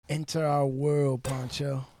Enter our world,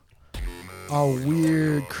 Pancho. Our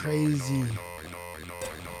weird, crazy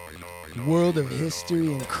world of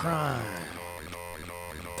history and crime.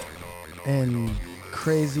 And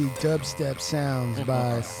crazy dubstep sounds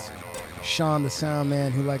by Sean the Sound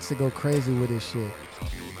Man, who likes to go crazy with his shit.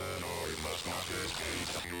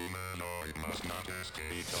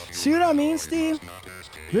 See what I mean, Steve?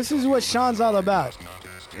 This is what Sean's all about.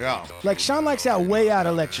 Yeah. Like, Sean likes that way out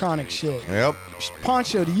electronic shit. Yep.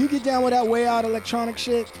 Poncho, do you get down with that way out electronic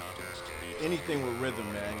shit? Anything with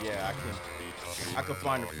rhythm, man. Yeah, I can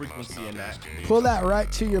find the frequency in that. Pull that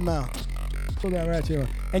right to your mouth. Pull that right to your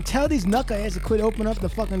mouth. And tell these knuckleheads to quit opening up the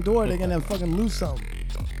fucking door. They're gonna fucking lose something.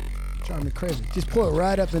 Driving me crazy. Just pull it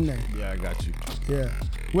right up in there. Yeah, I got you. Yeah.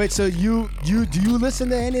 Wait, so do you listen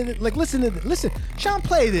to any of it? Like, listen. Sean,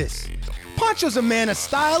 play this. Poncho's a man of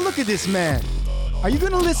style. Look at this man. Are you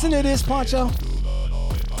gonna listen to this, Pancho?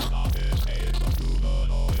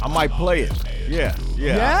 I might play it. Yeah.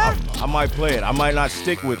 Yeah? I might play it. I might not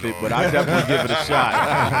stick with it, but I'll definitely give it a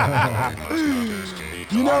shot.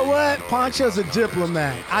 You know what? Pancho's a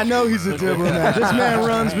diplomat. I know he's a diplomat. This man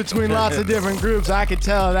runs between lots of different groups. I could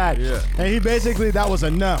tell that. Yeah. And he basically, that was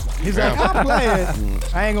a no. He's like, I'll play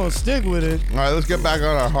it. I ain't gonna stick with it. All right, let's get back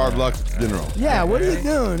on our hard luck dinner. Yeah, what are you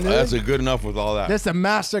doing, dude? That's good enough with all that. That's a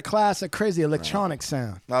master class of crazy electronic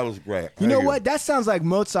sound. That was great. You know what? That sounds like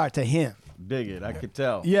Mozart to him. Dig it. I could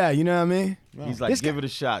tell. Yeah, you know what I mean? He's like, give it a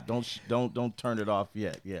shot. Don't turn it off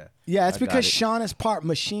yet. Yeah. Yeah, it's because Sean is part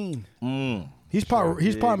machine. He's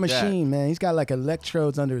part machine, man. He's got like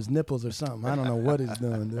electrodes under his nipples or something. I don't know what he's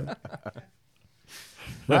doing, dude.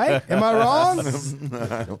 Right? Am I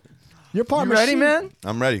wrong? You're part You machine. ready, man?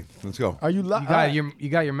 I'm ready. Let's go. Are you You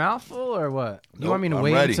got your mouth full or what? You want me to I'm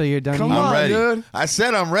wait ready. until you're done? Come eating? on, I'm ready. dude. I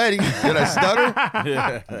said I'm ready. Did I stutter?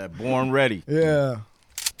 Yeah. Born ready. Yeah.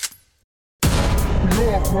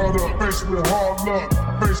 Your product, faced with hard luck.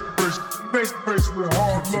 Faced with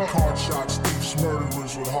hard luck. Card shots, thieves,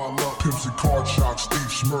 murderers with hard luck. Pimps and card shots,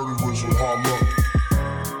 thieves, murderers with hard luck.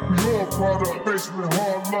 Your product, faced with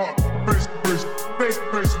hard luck. Faced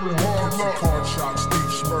with hard luck. Card shots,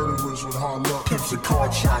 thieves, murderers with hard luck. Pimps and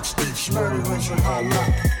card shots, thieves, murderers with hard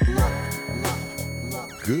luck.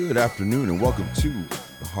 Good afternoon and welcome to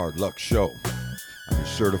the Hard Luck Show. I'm your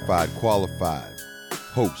certified, qualified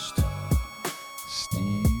host,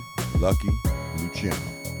 Steve Lucky Luciano.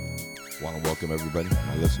 Want to welcome everybody,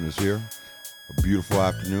 my listeners here. A beautiful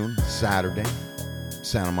afternoon, Saturday,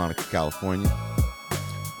 Santa Monica, California.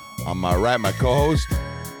 On my right, my co-host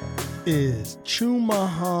Is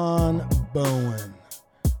Chumahan Bowen,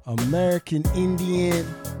 American Indian,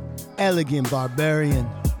 elegant barbarian,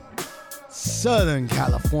 Southern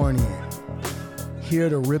Californian, here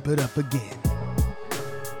to rip it up again.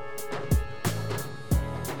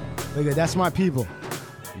 Look at that's my people.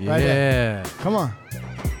 Yeah. Right there. Come on.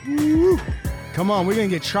 Woo. Come on, we're gonna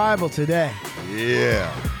get tribal today.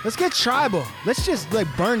 Yeah. Let's get tribal. Let's just like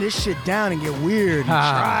burn this shit down and get weird and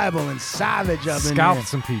tribal and savage up in Scalp here.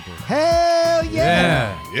 some people. Hell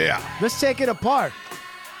yeah. Yeah. Let's take it apart.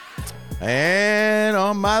 And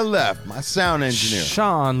on my left, my sound engineer.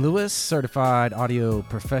 Sean Lewis, certified audio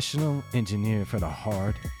professional engineer for the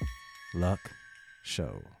Hard Luck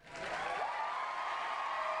Show.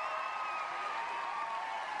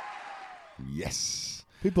 Yes.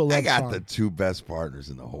 People love I got Sean. the two best partners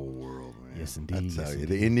in the whole world, man. Yes, indeed. I tell Yes, you, indeed.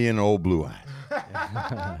 the Indian old blue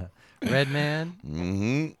eyes. Red man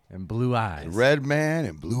and blue eyes. Red man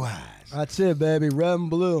and blue eyes. That's it, baby. Red and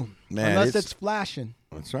blue. Man, Unless it's- it's flashing.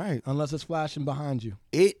 That's right. Unless it's flashing behind you.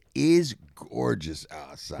 It is gorgeous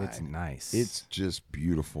outside. It's nice. It's just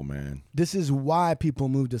beautiful, man. This is why people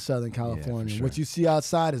move to Southern California. sure. What you see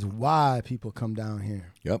outside is why people come down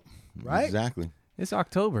here. Yep. Right? Exactly. It's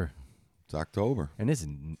October, It's October. and it's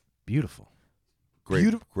beautiful.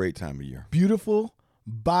 Great, great time of year. Beautiful,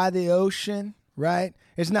 by the ocean, right?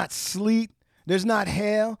 It's not sleet. There's not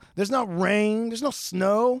hail. There's not rain. There's no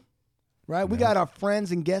snow, right? We got our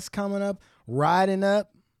friends and guests coming up, riding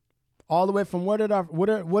up all the way from where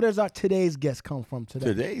does our today's guest come from today?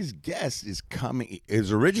 Today's guest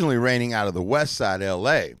is originally raining out of the west side of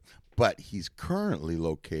LA, but he's currently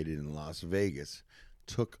located in Las Vegas.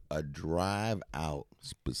 Took a drive out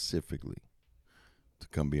specifically to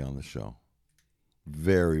come be on the show.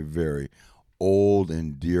 Very, very old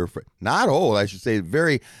and dear friend. Not old, I should say.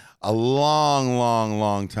 A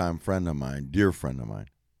long time friend of mine, dear friend of mine.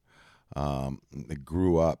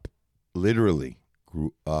 Literally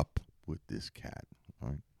grew up with this cat.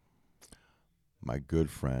 Right? My good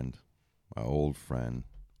friend, my old friend,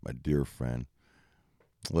 my dear friend.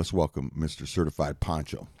 Let's welcome Mr. Certified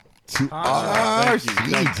Pancho to our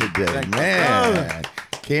seat today, man.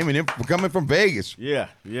 coming from Vegas. Yeah.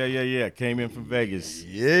 Came in from Vegas.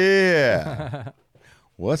 Yeah.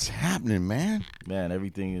 What's happening, man? Man,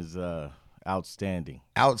 everything is outstanding.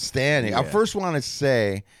 Outstanding. I Yeah. first want to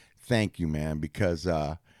say thank you, man, because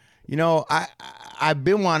I've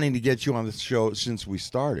been wanting to get you on the show since we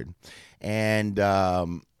started, and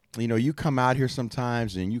you come out here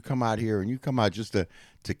sometimes, and you come out just to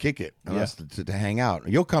kick it, to hang out.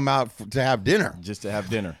 You'll come out to have dinner. Just to have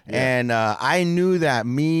dinner. Yeah. And I knew that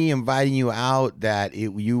me inviting you out, that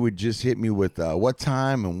you would just hit me with what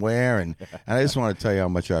time and where, and I just want to tell you how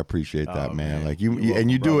much I appreciate that, man. Like you welcome,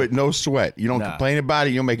 do brother. it no sweat. You don't complain about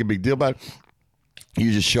it. You don't make a big deal about it.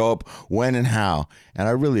 You just show up when and how, and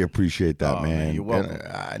I really appreciate that, man. You're welcome. And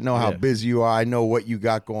I know how busy you are. I know what you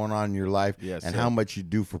got going on in your life, Yes, and sir. how much you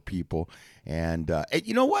do for people. And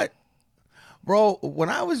you know what? Bro, when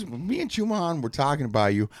me and Chumahan were talking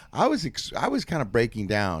about you, I was kind of breaking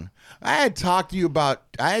down. I had talked to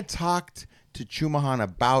Chumahan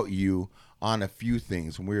about you on a few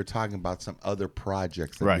things when we were talking about some other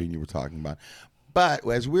projects that me and you were talking about. But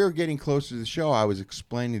as we were getting closer to the show, I was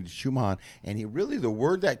explaining to Chumahan, and the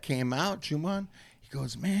word that came out, Chumahan, he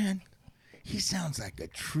goes, man, he sounds like a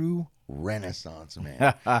true Renaissance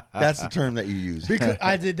man. That's the term that you use. Because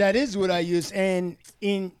that is what I use, and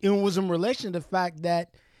it was in relation to the fact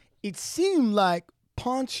that it seemed like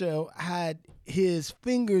Pancho had his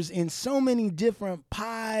fingers in so many different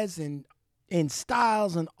pies and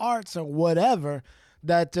styles and arts or whatever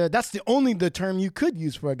that that's the term you could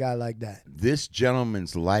use for a guy like that. This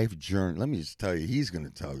gentleman's life journey, let me just tell you, he's going to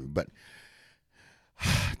tell you, but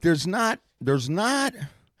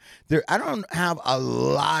I don't have a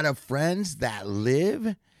lot of friends that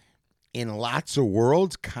live in lots of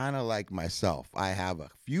worlds, kind of like myself. I have a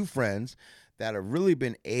few friends that have really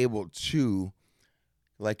been able to,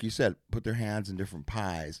 like you said, put their hands in different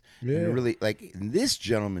pies. Yeah. And really, like in this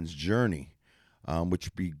gentleman's journey,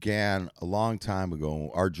 which began a long time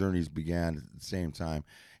ago, our journeys began at the same time,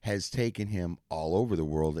 has taken him all over the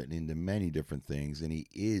world and into many different things, and he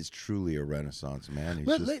is truly a Renaissance man.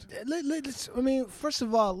 He's first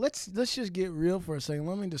of all, let's just get real for a second.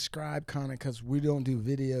 Let me describe kind of, because we don't do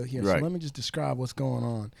video here, Right. so let me just describe what's going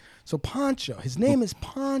on. So Pancho, his name is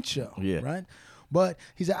Pancho, right? But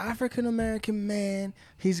he's an African-American man.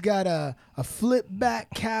 He's got a flip back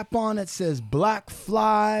cap on that says Black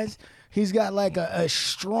Flies. He's got like a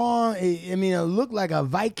strong, it looked like a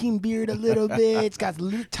Viking beard a little bit. It's got a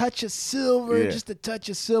little touch of silver, just a touch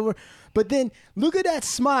of silver. But then look at that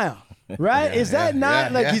smile, right? Is that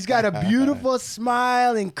not he's got a beautiful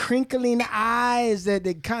smile and crinkling eyes that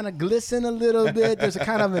they kind of glisten a little bit. There's a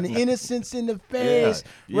kind of an innocence in the face.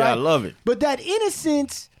 Yeah, right? I love it. But that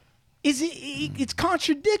innocence, it's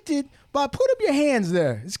contradicted by, put up your hands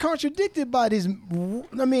there. It's contradicted by these,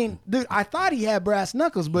 I thought he had brass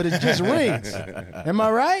knuckles, but it's just rings. Am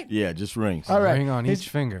I right? Yeah, just rings. All right. Ring on each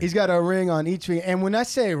finger. He's got a ring on each finger. And when I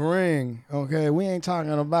say ring, okay, we ain't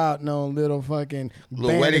talking about no little fucking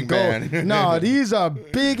Little wedding of gold. band. No, these are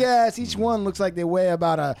big ass. Each one looks like they weigh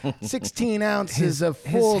about 16 ounces of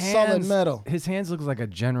full solid metal. His hands look like a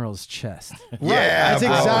general's chest. Yeah, That's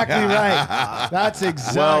bro. exactly right. That's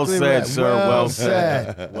exactly Well said, right. sir. Well Well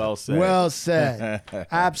said. said. Well said. Well said.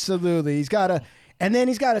 Absolutely. He's got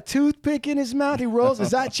a toothpick in his mouth. He rolls. Is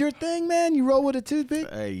that your thing, man? You roll with a toothpick?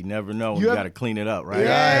 Hey, you never know. You You have- got to clean it up, right?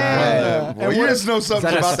 Yeah. Well, you just know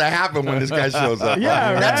something's about to happen when this guy shows up.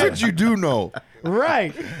 Yeah, That's right. what you do know.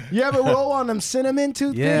 Right. You ever roll on them cinnamon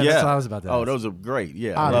toothpicks? Yeah, that's what I was about to ask. Oh, those are great.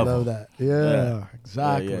 Yeah, I love love them. that. Yeah,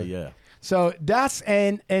 exactly. Yeah. So that's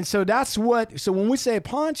so that's what. So when we say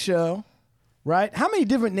Pancho, right? How many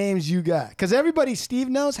different names you got? Because everybody Steve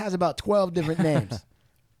knows has about 12 different names.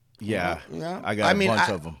 Yeah. Yeah. I got a bunch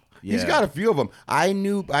of them. Yeah. He's got a few of them. I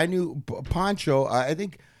knew Pancho. I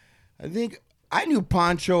think I knew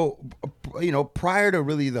Pancho. Prior to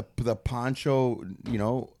really the Pancho.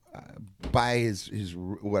 By his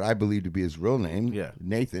what I believe to be his real name. Yeah.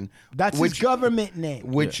 Nathan. That's his government name.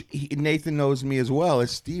 Which Nathan knows me as well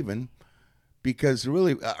as Steven. Because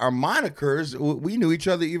really, our monikers, we knew each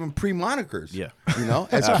other even pre-monikers. Yeah.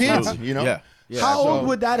 As kids. Absolutely. Yeah. How So- old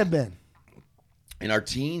would that have been? In our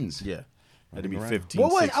teens. Yeah. Had to be Around. 15,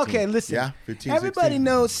 Well, 16. okay, listen. Yeah, 15, Everybody 16.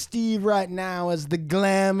 knows Steve right now as the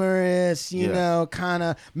glamorous, kind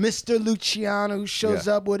of Mr. Luciano who shows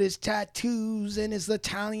up with his tattoos and his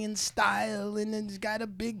Italian style, and then he's got a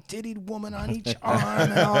big tittied woman on each arm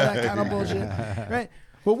and all that kind of bullshit, right?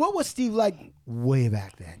 Well, what was Steve like way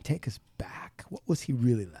back then? Take us back. What was he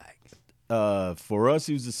really like? For us,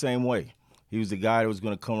 he was the same way. He was the guy that was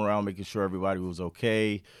going to come around making sure everybody was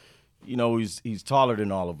okay. He's taller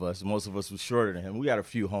than all of us. Most of us was shorter than him. We got a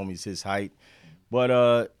few homies his height,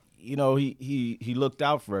 But he looked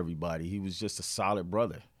out for everybody. He was just a solid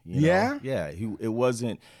brother. Yeah? Yeah. It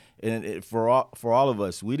wasn't, and for all of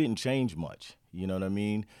us, we didn't change much. You know what I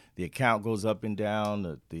mean? The account goes up and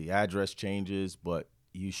down, the address changes, but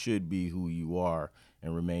you should be who you are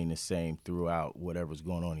and remain the same throughout whatever's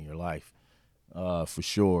going on in your life. For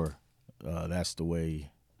sure, that's the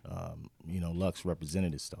way Lux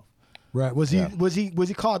represented his stuff. Right. Was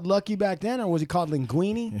he called Lucky back then, or was he called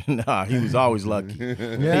Linguini? Nah, he was always lucky.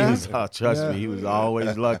 Yeah? Trust me, he was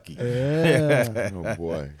always lucky. Yeah. Oh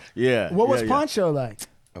boy. Yeah. What was yeah. Pancho like?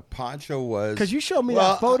 Pancho was, Because you showed me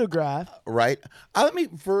that photograph. right. Let me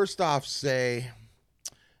first off say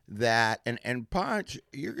that, and Pancho,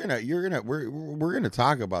 we're gonna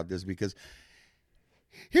talk about this, because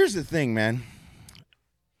here's the thing, man.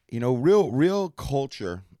 Real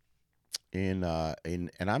culture. And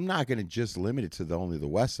I'm not going to just limit it to only the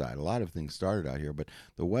West Side. A lot of things started out here, but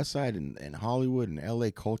the West Side and Hollywood and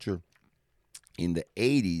LA culture in the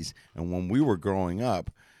 80s, and when we were growing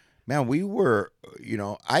up, man, we were,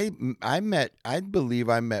 I believe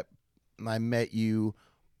I met you,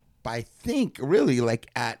 I think, really like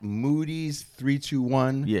at Moody's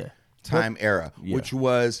 321 time era, which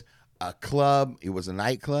was a club. It was a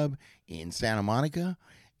nightclub in Santa Monica.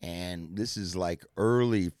 And this is like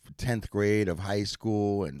early 10th grade of high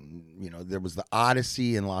school. And, there was the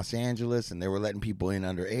Odyssey in Los Angeles, and they were letting people in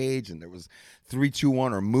underage. And there was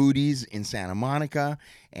 321 or Moody's in Santa Monica.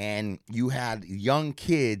 And you had young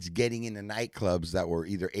kids getting into nightclubs that were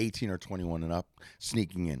either 18 or 21 and up,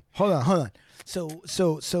 sneaking in. Hold on.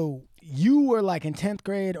 So you were like in 10th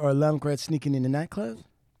grade or 11th grade sneaking into nightclubs?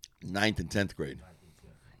 9th and 10th grade.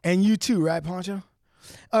 And you too, right, Pancho?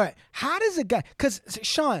 All right. How does a guy? Because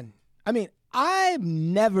Sean, I mean, I've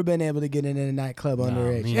never been able to get into a nightclub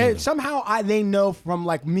underage. And somehow they know from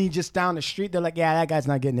like me just down the street. They're like, yeah, that guy's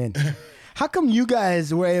not getting in. How come you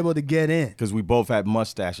guys were able to get in? Because we both had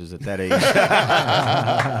mustaches at that age.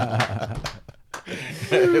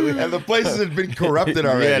 And the places had been corrupted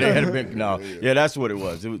already. Yeah, they had been. No, yeah, that's what it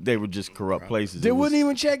was. They were just corrupt places. They wouldn't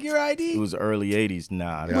even check your ID? It was early 80s.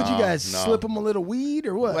 Nah. Would you guys slip them a little weed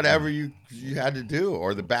or what? Whatever you had to do,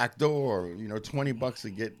 or the back door, or $20 to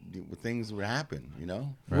get things would happen.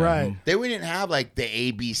 Right. They didn't have like the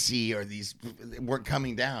ABC or these weren't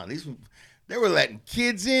coming down. They were letting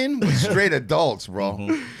kids in with straight adults, bro.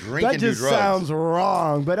 Drink That and do just drugs. sounds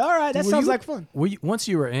wrong. But all right, that sounds like fun. Once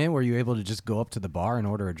you were in, were you able to just go up to the bar and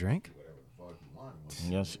order a drink?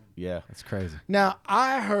 Yes. Yeah. That's crazy. Now,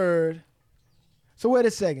 I heard. So wait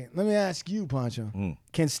a second. Let me ask you, Pancho.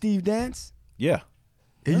 Can Steve dance? Yeah.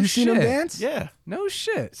 Have you seen him dance? Yeah. No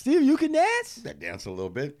shit. Steve, you can dance? I dance a little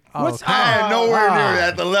bit. What's I am nowhere near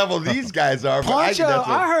at the level these guys are. But Poncho,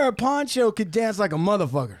 I heard Poncho could dance like a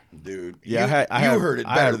motherfucker. dude. Yeah, you heard it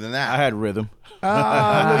better than that. I had rhythm. Oh, look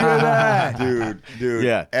at that. Dude.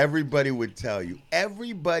 Yeah. Everybody would tell you.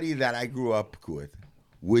 Everybody that I grew up with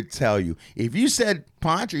would tell you. If you said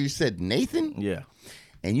Poncho, you said Nathan. Yeah.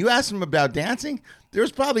 And you asked him about dancing,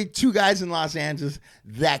 there's probably 2 guys in Los Angeles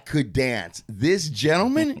that could dance. This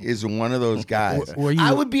gentleman is one of those guys. Were you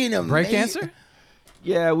I would be an break amazing dancer?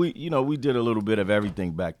 Yeah, we did a little bit of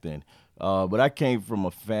everything back then. But I came from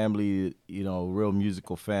a family, real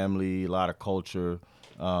musical family, a lot of culture,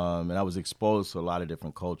 and I was exposed to a lot of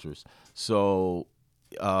different cultures. So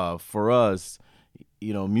for us,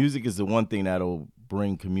 music is the one thing that'll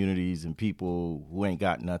bring communities and people who ain't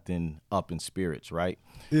got nothing up in spirits, right?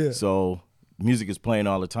 Yeah. So music is playing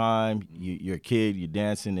all the time. You're a kid, you're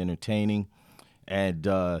dancing, entertaining. And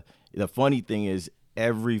the funny thing is,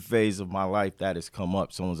 every phase of my life that has come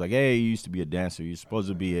up, someone's like, hey, you used to be a dancer. You're supposed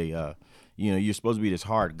to be you're supposed to be this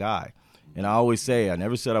hard guy. And I always say, I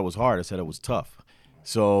never said I was hard. I said I was tough.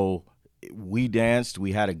 So we danced.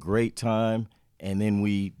 We had a great time. And then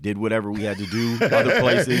we did whatever we had to do, other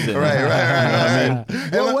places. And, Right.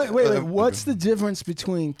 Well, wait. What's the difference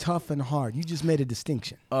between tough and hard? You just made a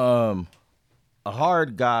distinction. A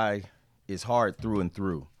hard guy is hard through and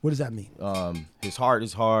through. What does that mean? His heart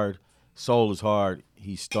is hard, soul is hard,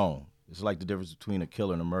 he's stone. It's like the difference between a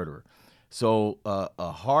killer and a murderer. So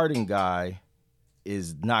a hardened guy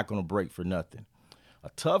is not going to break for nothing. A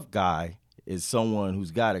tough guy is someone who's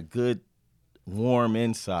got a good, warm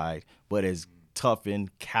inside, but is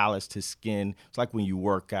toughened, calloused his skin. It's like when you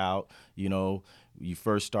work out, you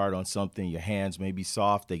first start on something, your hands may be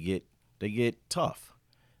soft, they get tough.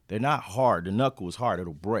 They're not hard. The knuckle is hard,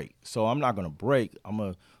 it'll break. So I'm not gonna break, I'm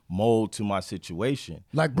gonna mold to my situation.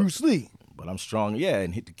 Like Bruce Lee. But I'm strong,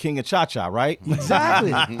 and hit the king of cha-cha, right?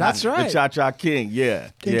 Exactly. That's right. The cha-cha king, yeah.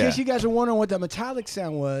 In case you guys are wondering what that metallic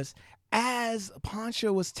sound was, as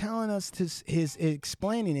Pancho was telling us his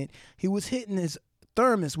explaining it, he was hitting his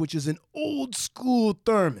thermos, which is an old school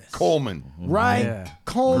thermos. Coleman. Right? Yeah.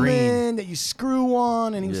 Coleman Green. that you screw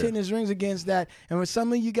on, and he was Yeah. hitting his rings against that. And for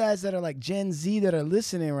some of you guys that are like Gen Z that are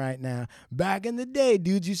listening right now, back in the day,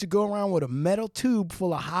 dudes used to go around with a metal tube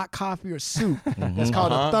full of hot coffee or soup. That's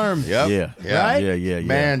called a thermos. Yep. Yeah. Right? Yeah.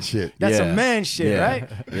 Man shit. That's Yeah. some man shit, Yeah. right?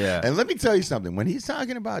 Yeah. And let me tell you something. When he's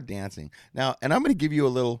talking about dancing now, and I'm going to give you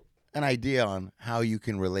an idea on how you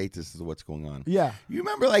can relate this to what's going on. Yeah. You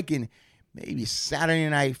remember like in maybe Saturday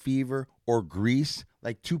Night Fever or Grease,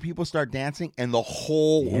 like two people start dancing and the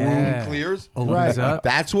whole Yeah. room clears? Opens Right. up.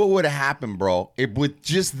 That's what would happen, bro. With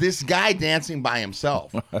just this guy dancing by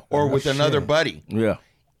himself or with another buddy. Yeah.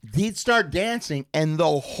 He'd start dancing and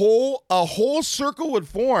a whole circle would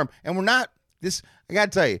form. And we're not this. I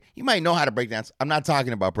gotta tell you, you might know how to break dance. I'm not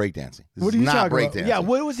talking about breakdancing. This What is are you not talking about? breakdancing. Yeah,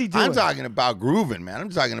 what was he doing? I'm talking about grooving, man. I'm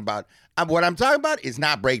talking about what I'm talking about is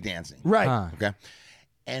not breakdancing. Right. Huh. Okay.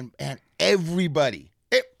 And everybody,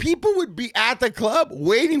 people would be at the club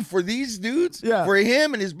waiting for these dudes, Yeah. for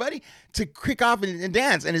him and his buddy to kick off and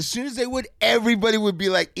dance. And as soon as they would, everybody would be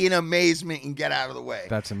like in amazement and get out of the way.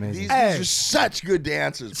 That's amazing. These Hey. dudes are such good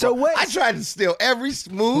dancers. So bro. what- I tried to steal every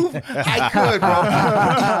move I could,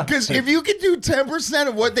 bro. Because if you could do 10%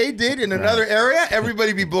 of what they did in another area,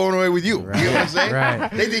 everybody be blown away with you. You know what I'm saying?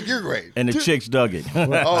 Right. They think you're great. And the chicks dug it.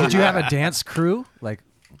 Oh, Did you yeah. have a dance crew? Like,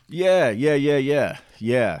 Yeah.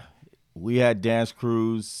 We had dance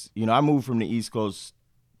crews. You know, I moved from the East Coast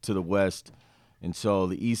to the West, and so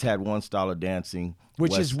the East had one style of dancing.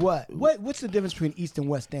 Which West- is what? What's the difference between East and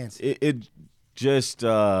West dancing? It just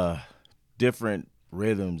different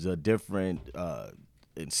rhythms, different.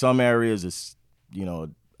 In some areas, it's a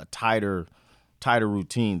tighter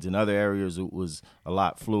routines. In other areas, it was a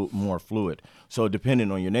lot more fluid. So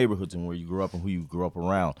depending on your neighborhoods and where you grew up and who you grew up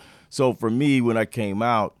around. So for me, when I came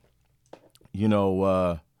out,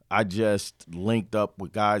 I just linked up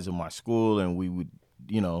with guys in my school, and we would,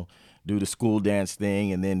 do the school dance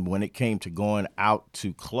thing. And then when it came to going out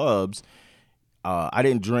to clubs, I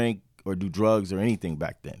didn't drink or do drugs or anything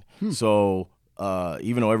back then. So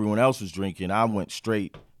even though everyone else was drinking, I went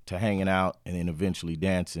straight to hanging out and then eventually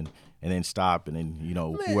dancing and then stop. And then,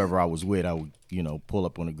 whoever I was with, I would, pull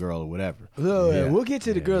up on a girl or whatever. We'll get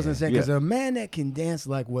to the girls in a second, because Yeah. a man that can dance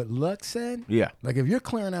like what Luck said, Yeah. like if you're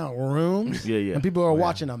clearing out rooms Yeah. and people are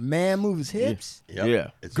watching a man move his hips, Yep. Yeah.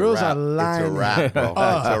 It's Girls a are wrap. It's lining a wrap, bro.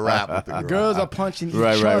 It's a wrap with the girl. girls are punching each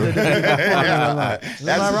Right, other. right. to get the formula line. Am I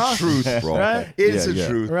That's wrong? the truth, bro. Right? It's Yeah, the yeah.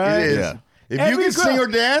 truth. Right? It is. Yeah. If Every you can sing girl- or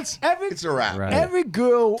dance, every- it's a wrap. Right. Every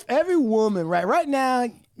girl, every woman, right now,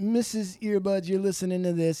 Mrs. Earbuds, you're listening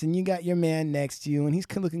to this, and you got your man next to you, and he's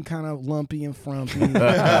looking kind of lumpy and frumpy,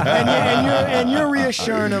 and you're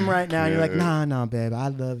reassuring him right now. You're like, nah, babe, I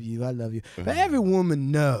love you. But every woman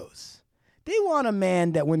knows they want a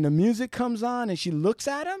man that when the music comes on and she looks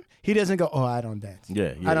at him, he doesn't go, oh, I don't dance.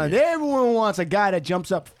 Yeah, I don't. yeah. Everyone wants a guy that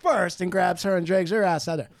jumps up first and grabs her and drags her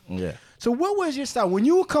outside there. Yeah. So what was your style when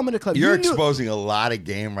you were coming to club? You're you knew- exposing a lot of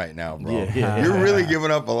game right now, bro. Yeah. You're really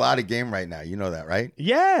giving up a lot of game right now. You know that, right?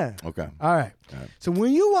 Yeah. Okay. All right. So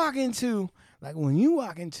when you walk into like when you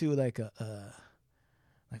walk into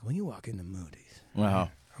Moody's, Wow.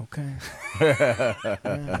 okay?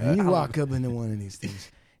 When you walk up into one of these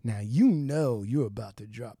things, now you know you're about to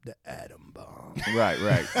drop the atom bomb. Right.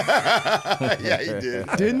 Yeah, he did.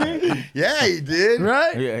 Didn't he? Yeah, he did.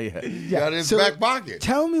 Right? Yeah. He got it in his So- back pocket.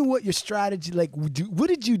 Tell me what your strategy what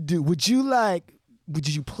did you do? Would you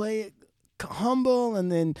play it humble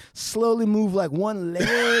and then slowly move like one leg?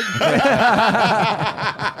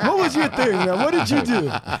 What was your thing, man? What did you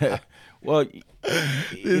do? Well,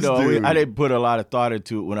 This dude. I didn't put a lot of thought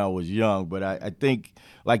into it when I was young, but I think,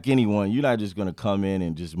 like anyone, you're not just going to come in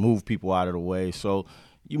and just move people out of the way. So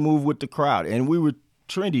you move with the crowd. And we were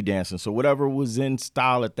trendy dancing, so whatever was in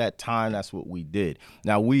style at that time, that's what we did.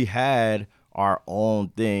 Now, we had our own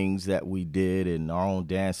things that we did and our own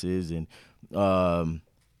dances. And,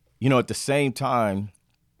 at the same time,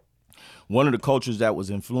 one of the cultures that was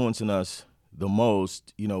influencing us the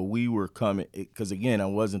most, we were coming, because again, I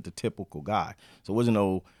wasn't the typical guy. So it wasn't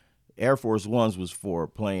no Air Force Ones was for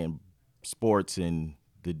playing sports in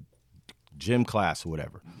the gym class or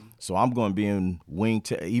whatever. So I'm going to be in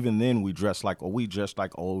even then we dressed like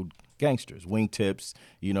old gangsters, wingtips,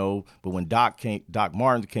 But when Doc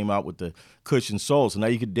Martens came out with the cushion soles, so now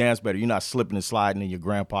you could dance better. You're not slipping and sliding in your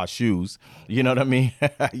grandpa's shoes. You know what I mean?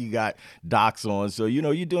 You got Docs on, so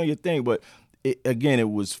you're doing your thing. But it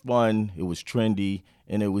was fun, it was trendy,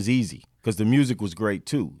 and it was easy because the music was great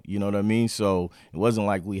too. You know what I mean? So it wasn't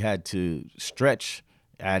like we had to stretch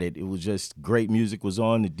at it. It was just great music was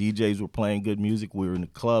on. The DJs were playing good music. We were in the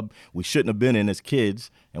club we shouldn't have been in as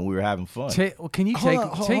kids, and we were having fun. Well, can you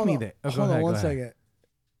take me there? Oh, Hold on one second.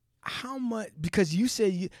 How much? Because you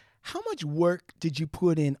said how much work did you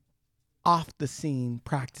put in off the scene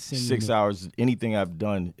practicing? 6 hours. Anything I've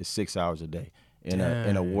done is 6 hours a day in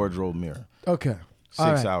a wardrobe mirror. Okay.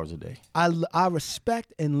 6 hours a day. I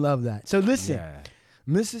respect and love that. So listen,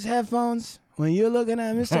 Mrs. Headphones, when you're looking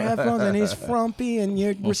at Mr. Headphones and he's frumpy and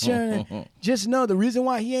you're returning, just know the reason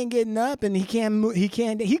why he ain't getting up and he can't move, he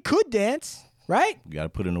could dance, right? You got to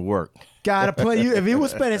put in the work. Gotta put you. If he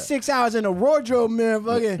was spending 6 hours in a wardrobe mirror,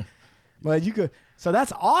 fucking, but you could. So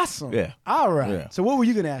that's awesome. Yeah. All right. Yeah. So what were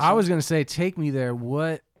you gonna ask? I was gonna say, take me there.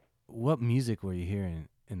 What music were you hearing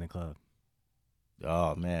in the club?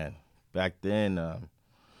 Oh man, back then.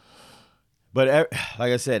 But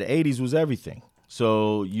like I said, '80s was everything.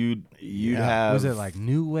 So you'd have. Was it like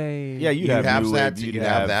new wave? Yeah, you'd have new wave. You'd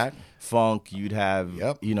have that. Funk. You'd have.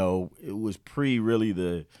 Yep. You know, it was really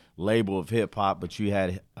the label of hip hop, but you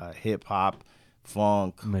had hip hop,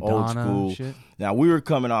 funk, Madonna old school. shit. Now we were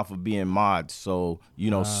coming off of being mods, so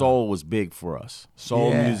soul was big for us.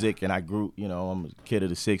 Soul music, and I grew. I'm a kid of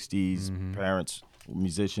the '60s. Parents were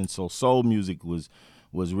musicians, so soul music was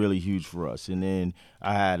really huge for us. And then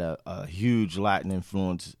I had a huge Latin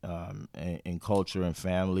influence in culture and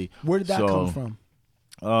family. Where did that come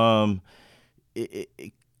from?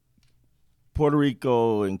 Puerto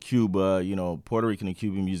Rico and Cuba, Puerto Rican and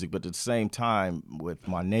Cuban music, but at the same time with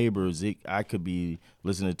my neighbors, I could be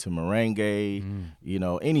listening to merengue,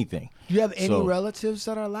 anything. Do you have any relatives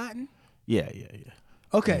that are Latin? Yeah.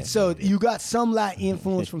 Okay, so you got some Latin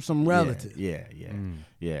influence from some relatives. Yeah.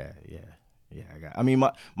 I mean,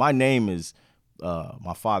 my name is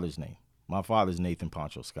my father's name. My father's Nathan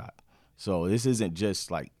Pancho Scott. So this isn't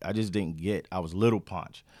just like I was Little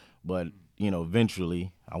Ponch, but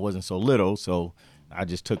eventually I wasn't so little, so I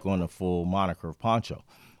just took on the full moniker of Pancho.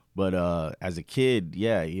 But as a kid,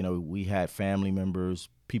 we had family members,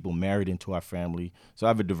 people married into our family. So I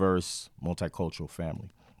have a diverse, multicultural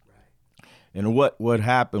family. Right. And what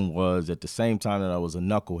happened was at the same time that I was a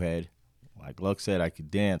knucklehead, like Luck said, I could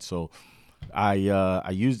dance. So I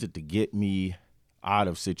used it to get me out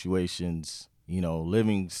of situations,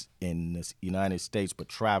 living in the United States, but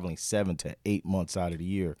traveling 7 to 8 months out of the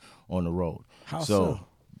year on the road. How so?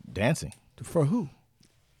 Dancing. For who?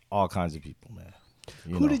 All kinds of people, man.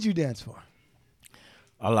 Who did you dance for?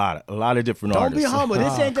 A lot of different Don't artists. Don't be humble.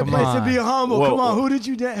 This ain't the place to be humble. Come on. Who did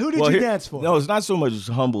you dance for? No, it's not so much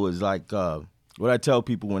humble as like what I tell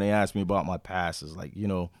people when they ask me about my past is like,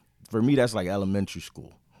 for me that's like elementary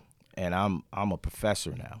school. And I'm a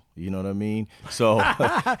professor now. You know what I mean? So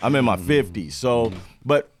I'm in my 50s. So,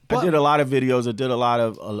 but I did a lot of videos. I did a lot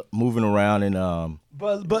of moving around and.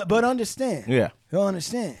 But understand. Yeah. You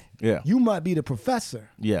understand. Yeah. You might be the professor.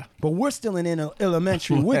 Yeah. But we're still in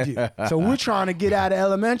elementary with you. So we're trying to get out of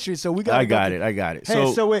elementary. So we got. I got it.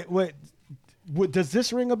 Hey, so wait. Does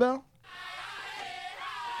this ring a bell?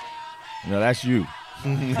 No, that's you.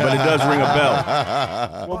 But it does ring a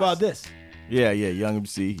bell. What about this? Yeah, Young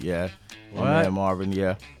MC, yeah. What? My man Marvin,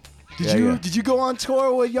 yeah. Did you go on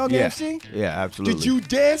tour with Young MC? Yeah, absolutely. Did you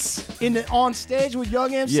dance on stage with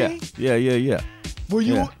Young MC? Yeah. Were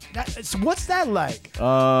you? Yeah. So what's that like?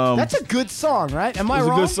 That's a good song, right? Am I wrong?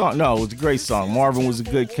 It was a good song. No, it was a great song. Marvin was a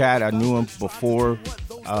good cat. I knew him before.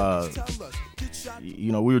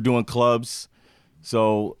 We were doing clubs,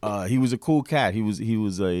 so he was a cool cat. He was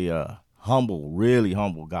a really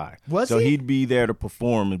humble guy. So he'd be there to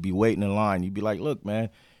perform and be waiting in line. He'd be like, "Look, man,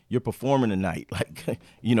 you're performing tonight. Like,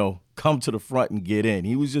 come to the front and get in."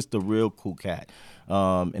 He was just a real cool cat.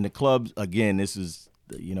 And the clubs, again, this is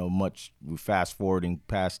much. We're fast forwarding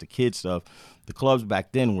past the kid stuff. The clubs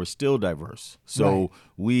back then were still diverse. So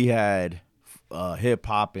we had hip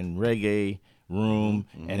hop and reggae room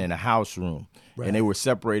and then a house room, and they were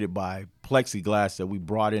separated by plexiglass that we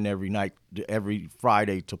brought in every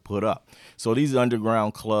Friday to put up. So these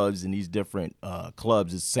underground clubs and these different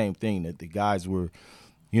clubs is the same thing, that the guys were,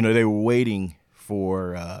 they were waiting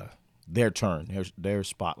for their turn, their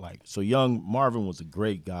spotlight. So young Marvin was a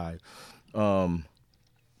great guy.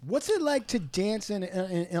 What's it like to dance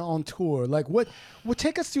on tour? Like, what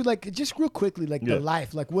take us through, like, just real quickly, like the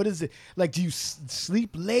life. Like, what is it? Like, do you sleep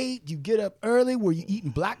late? Do you get up early? Were you eating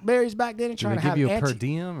blackberries back then and trying to have give you a per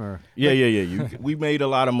diem or? Yeah. We made a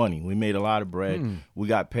lot of money. We made a lot of bread. We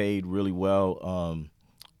got paid really well.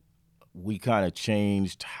 We kind of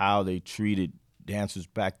changed how they treated dancers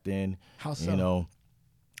back then. How so?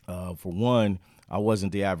 For one, I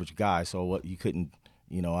wasn't the average guy, so you couldn't.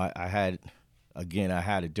 I had again, I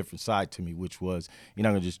had a different side to me, which was you're not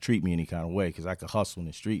gonna just treat me any kind of way because I could hustle in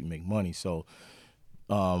the street and make money. So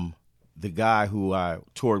the guy who I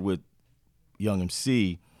toured with, Young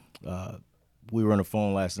MC, we were on the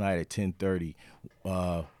phone last night at 10:30.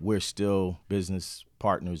 We're still business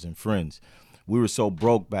partners and friends. We were so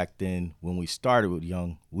broke back then when we started with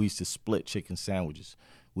Young, we used to split chicken sandwiches.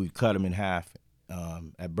 We'd cut them in half.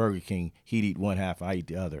 At Burger King, he'd eat one half, I eat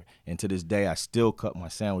the other. And to this day, I still cut my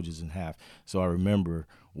sandwiches in half, so I remember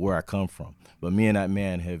where I come from. But me and that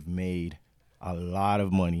man have made a lot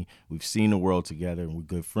of money. We've seen the world together, and we're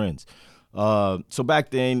good friends. So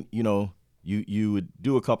back then, you know, you would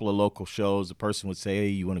do a couple of local shows. The person would say, hey,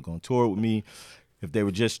 you want to go on tour with me? If they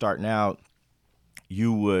were just starting out,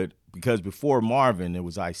 you would, because before Marvin, it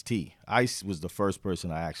was Ice-T. Ice was the first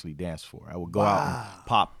person I actually danced for. I would go out and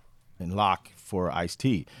pop and lock for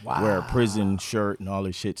Ice-T, wear a prison shirt and all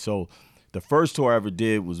this shit. So the first tour I ever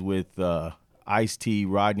did was with Ice-T,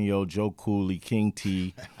 Rodney O, Joe Cooley, King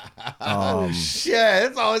T. Shit,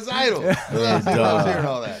 that's all his idol. I was hearing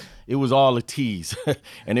all that. It was all the T's,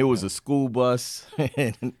 and it was a school bus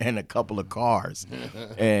and a couple of cars,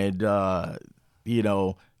 and you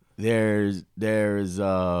know, there's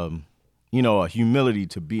you know, a humility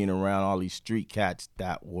to being around all these street cats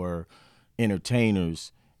that were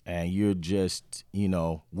entertainers, and you're just, you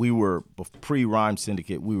know, we were pre-Rhyme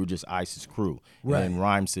Syndicate, we were just Ice's crew, right. And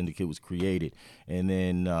Rhyme Syndicate was created, and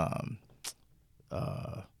then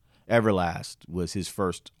Everlast was his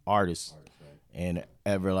first artist. And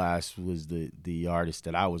Everlast was the artist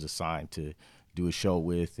that I was assigned to do a show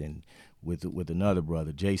with, and with another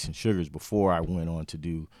brother, Jason Sugars, before I went on to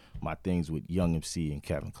do my things with Young MC and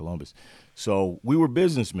Kevin Columbus. So we were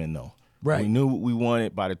businessmen, though. Right. We knew what we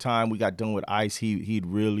wanted. By the time we got done with Ice, he'd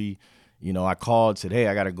really, you know, I called, said, hey,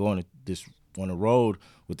 I got to go on the road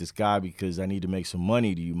with this guy because I need to make some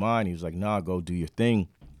money. Do you mind? He was like, nah, go do your thing.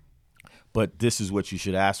 But this is what you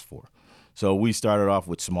should ask for. So we started off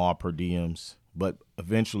with small per diems. But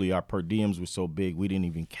eventually our per diems were so big we didn't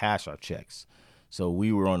even cash our checks. So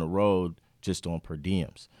we were on the road just on per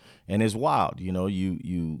diems. And it's wild, you know,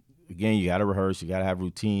 you again, you got to rehearse, you got to have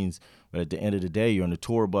routines. But at the end of the day, you're on the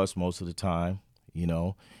tour bus most of the time, you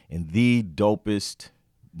know. And the dopest,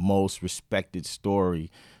 most respected story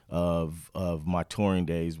of my touring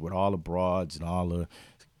days with all the broads and all the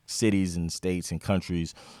cities and states and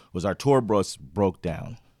countries was our tour bus broke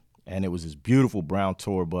down. And it was this beautiful brown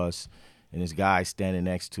tour bus. And this guy standing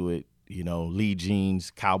next to it, you know, Lee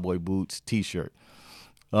jeans, cowboy boots, T-shirt.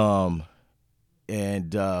 And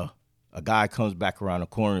a guy comes back around the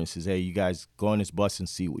corner and says, hey, you guys go on this bus and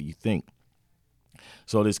see what you think.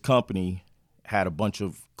 So this company had a bunch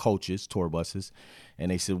of coaches, tour buses, and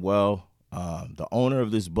they said, well, the owner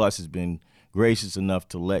of this bus has been gracious enough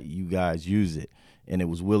to let you guys use it. And it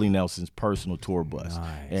was Willie Nelson's personal tour bus.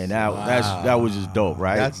 Nice. And that was just dope,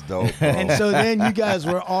 right? That's dope, bro. And so then you guys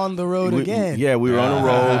were on the road again. Yeah, we were on the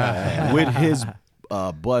road with his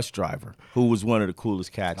bus driver, who was one of the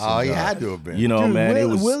coolest cats. Oh, he had to have been. You know, Dude, man. It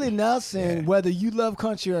was Willie Nelson, whether you love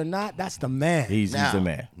country or not, that's the man. He's the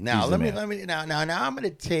man. Now He's let me now I'm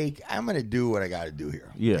gonna do what I gotta do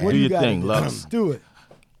here. Yeah, What do you your gotta thing, do? Lux. Do it.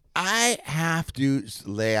 I have to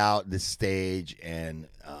lay out the stage, and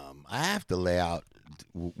I have to lay out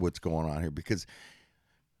what's going on here because,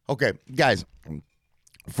 okay, guys,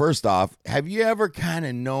 first off, have you ever kind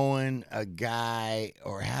of known a guy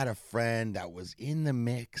or had a friend that was in the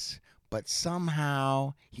mix, but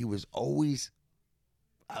somehow he was always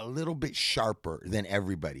a little bit sharper than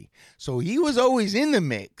everybody? So he was always in the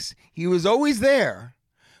mix. He was always there.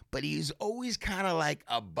 But he's always kind of like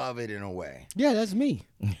above it in a way. Yeah, that's me.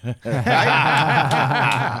 Right?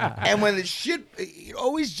 And when the shit, he'd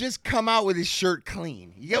always just come out with his shirt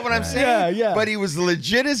clean. You get what I'm saying? Yeah, yeah. But he was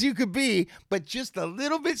legit as you could be, but just a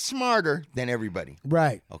little bit smarter than everybody.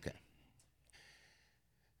 Right. Okay.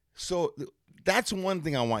 So that's one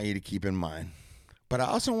thing I want you to keep in mind. But I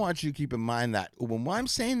also want you to keep in mind that when I'm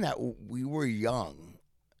saying that we were young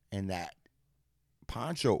and that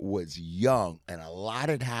Pancho was young and a lot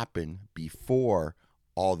had happened before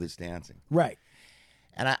all this dancing. Right.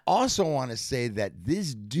 And I also want to say that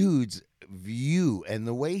this dude's view and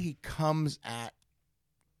the way he comes at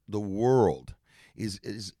the world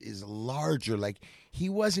is larger. Like, he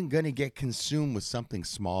wasn't going to get consumed with something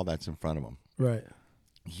small that's in front of him. Right.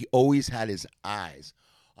 He always had his eyes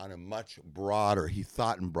on a much broader, he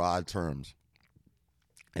thought in broad terms.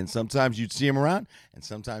 And sometimes you'd see him around, and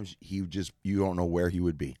sometimes you don't know where he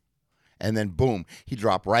would be. And then, boom, he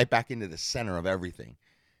dropped right back into the center of everything.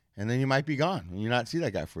 And then you might be gone, and you not see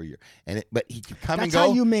that guy for a year. But he could come and go. That's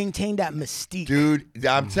how you maintain that mystique. Dude,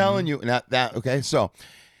 I'm telling you. Okay, so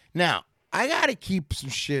now, I gotta keep some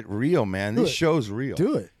shit real, man. Do This it. show's real.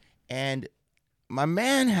 Do it. And my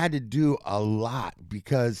man had to do a lot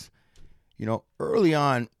because, early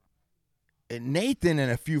on, Nathan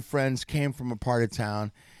and a few friends came from a part of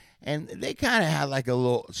town, and they kind of had like a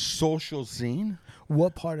little social scene.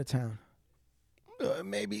 What part of town?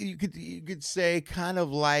 Maybe you could say kind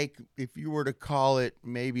of like, if you were to call it,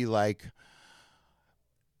 maybe like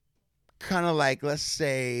kind of like, let's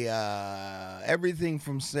say everything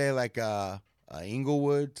from say like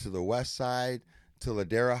Inglewood to the West Side to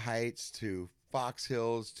Ladera Heights to Fox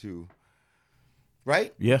Hills to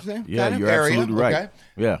right. Yeah, Kind yeah, of you're area, absolutely right. okay?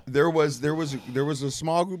 Yeah, There was a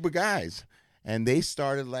small group of guys, and they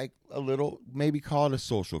started like a little, maybe call it a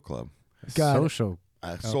social club. Got it. Social.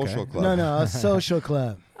 A social club. No, a social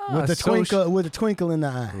club with a twinkle in the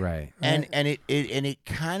eye. Right. And it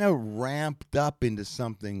kind of ramped up into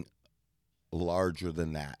something larger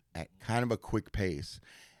than that at kind of a quick pace,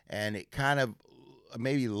 and it kind of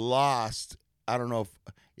maybe lost. I don't know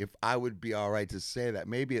if I would be all right to say that.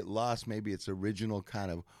 Maybe it lost maybe its original kind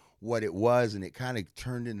of what it was, and it kind of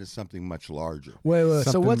turned into something much larger. Wait.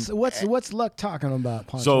 So Something- what's Luck talking about,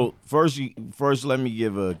 Pancho? So first, let me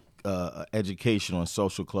give a education on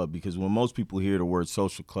social club, because when most people hear the word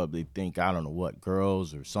social club, they think, I don't know what,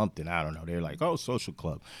 girls or something. I don't know. They're like, oh, social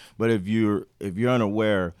club. But if you're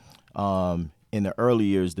unaware, in the early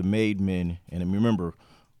years, the made men, and remember,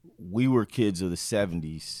 we were kids of the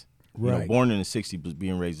 70s, Right. born in the 60s, but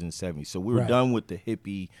being raised in the 70s. So we were Right. done with the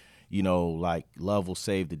hippie, like love will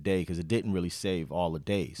save the day, because it didn't really save all the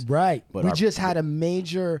days. right. But We our- just had a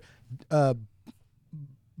major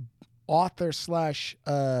author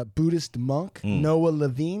 / Buddhist monk, Noah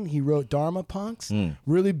Levine. He wrote Dharma Punks.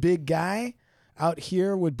 Really big guy out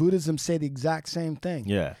here with Buddhism, say the exact same thing.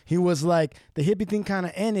 Yeah. He was like, the hippie thing kind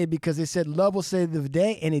of ended because they said love will save the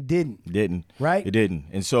day, and it didn't. It didn't. Right? It didn't.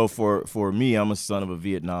 And so for me, I'm a son of a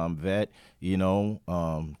Vietnam vet,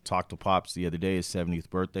 talked to Pops the other day, his 70th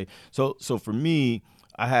birthday. So for me,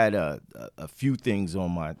 I had a few things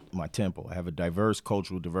on my tempo. I have a diverse,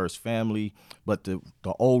 diverse family, but the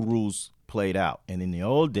old rules played out. And in the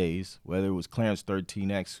old days, whether it was Clarence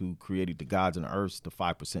 13X who created the Gods and Earths, the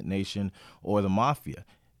 5% Nation, or the Mafia,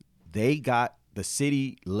 the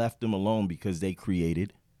city left them alone because they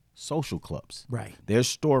created social clubs. Right. Their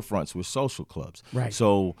storefronts were social clubs. Right.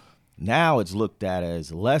 So now it's looked at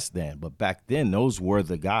as less than, but back then those were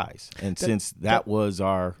the guys. And since that was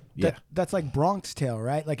our That's like Bronx Tale,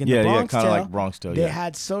 right? Like in Yeah, the yeah, Bronx kinda Tale, like Bronx Tale, they yeah.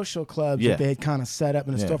 had social clubs Yeah. that they had kind of set up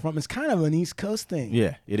in the Yeah. storefront. It's kind of an East Coast thing.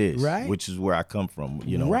 Yeah, it is. Right? Which is where I come from,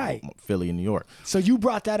 Right. Philly and New York. So you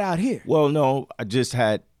brought that out here. Well, no, I just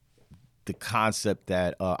had the concept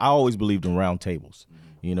that I always believed in round tables.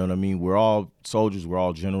 You know what I mean? We're all soldiers. We're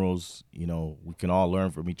all generals. We can all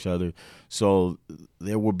learn from each other. So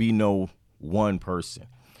there will be no one person.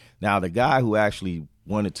 Now, the guy who actually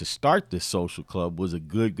wanted to start this social club was a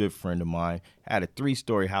good friend of mine. Had a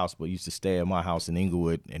 3-story house, but used to stay at my house in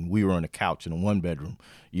Inglewood, and we were on a couch in a 1-bedroom,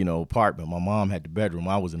 apartment. My mom had the bedroom.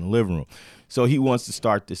 I was in the living room. So he wants to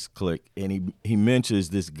start this clique, and he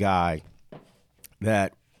mentions this guy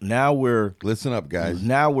that now we're Listen up, guys.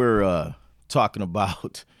 now we're talking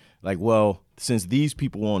about like, well, since these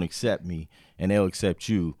people won't accept me and they'll accept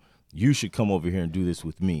you, you should come over here and do this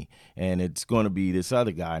with me. And it's going to be this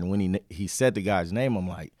other guy. And when he said the guy's name, I'm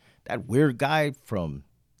like, that weird guy from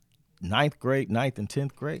 9th and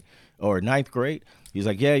 10th grade, or 9th grade. He's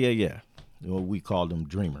like, yeah. We called him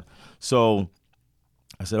Dreamer. So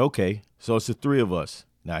I said, okay. So it's the 3 of us.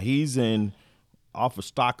 Now he's in off of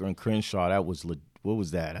Stocker and Crenshaw. That was, what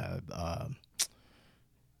was that?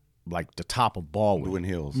 Like the top of Baldwin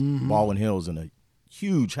Hills. Baldwin Hills, in a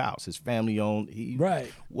huge house. His family owned,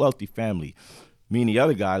 Right. wealthy family. Me and the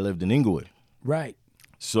other guy lived in Inglewood. Right.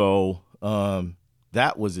 So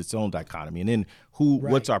that was its own dichotomy. And then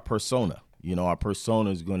what's Right. our persona? Our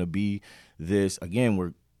persona is going to be this, again,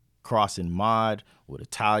 we're crossing mod with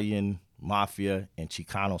Italian, Mafia, and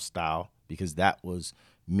Chicano style, because that was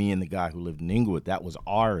me and the guy who lived in Inglewood. That was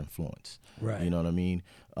our influence. Right. You know what I mean?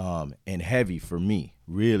 And heavy for me,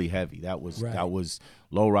 really heavy. That was Right.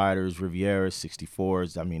 lowriders, Rivieras,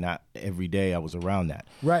 64s. I mean, not every day I was around that.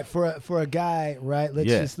 Right. For a guy, right?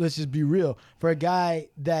 Let's just be real. For a guy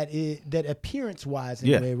that appearance wise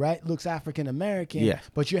anyway, right, looks African American. Yeah.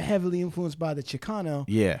 But you're heavily influenced by the Chicano.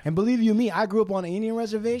 Yeah. And believe you me, I grew up on an Indian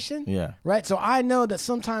reservation. Yeah. Right. So I know that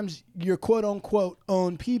sometimes your quote unquote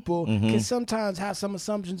own people can sometimes have some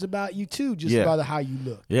assumptions about you too, just Yeah. about how you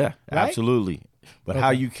look. Yeah, Right? absolutely. But how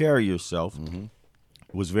you carry yourself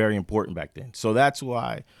was very important back then. So that's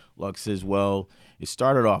why Luck says, well, it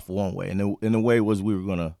started off one way. And the way was we were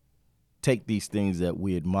going to take these things that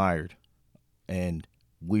we admired and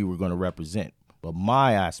we were going to represent. But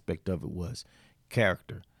my aspect of it was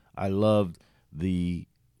character. I loved the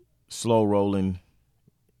slow rolling,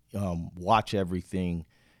 watch everything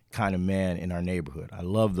kind of man in our neighborhood. I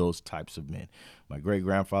love those types of men. My great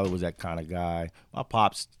grandfather was that kind of guy. My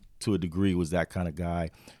pops, to a degree, was that kind of guy.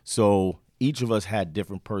 So each of us had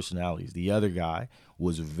different personalities. The other guy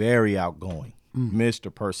was very outgoing,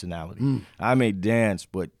 Mr. Personality. I may dance,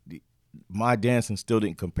 but my dancing still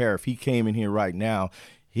didn't compare. If he came in here right now,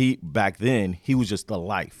 back then he was just the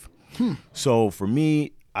life. So for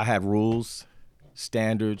me, I had rules,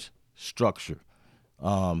 standards, structure.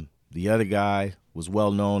 The other guy was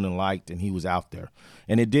well known and liked, and he was out there.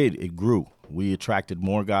 And it grew. We attracted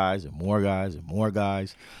more guys and more guys and more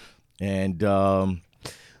guys. And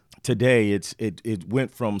today it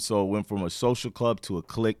went from a social club to a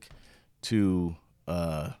clique to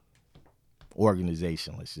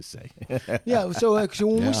organization, let's just say. Yeah, so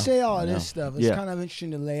when we say all this stuff, it's Yeah. kind of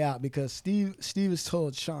interesting to lay out because Steve has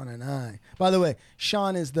told Sean and I. By the way,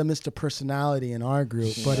 Sean is the Mr. Personality in our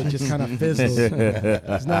group, but it just kind of fizzles.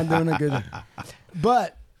 He's not doing a good.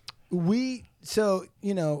 But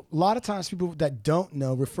a lot of times people that don't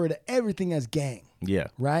know refer to everything as gang, Yeah.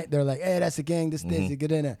 right? They're like, hey, that's a gang, this,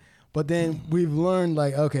 get in there. But then we've learned,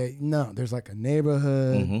 like, okay, no, there's like a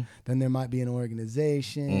neighborhood, then there might be an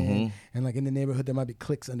organization, and like in the neighborhood, there might be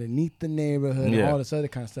cliques underneath the neighborhood and all this other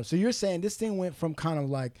kind of stuff. So you're saying this thing went from kind of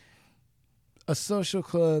like a social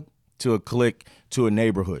club to a clique to a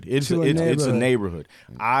neighborhood. It's a neighborhood.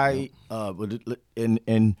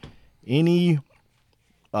 In any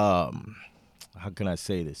how can I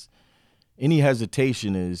say this? Any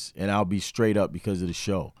hesitation is, and I'll be straight up because of the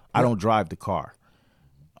show. I don't drive the car.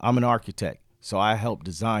 I'm an architect, so I help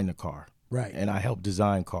design the car. Right. And I help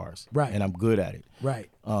design cars. Right. And I'm good at it. Right.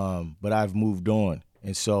 But I've moved on.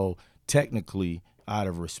 And so technically, out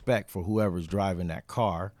of respect for whoever's driving that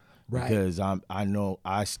car, Right. because I know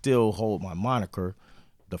I still hold my moniker,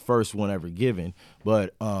 the first one ever given,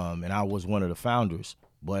 but and I was one of the founders.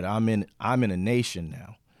 But I'm in a nation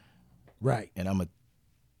now. Right. And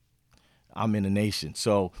I'm in a nation.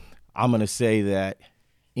 So I'm gonna say that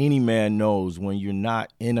any man knows when you're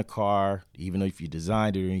not in a car, even if you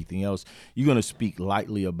designed it or anything else, you're going to speak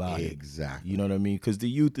lightly about it. Exactly. You know what I mean? Because the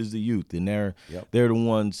youth is the youth, and they're the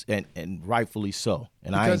ones, and rightfully so.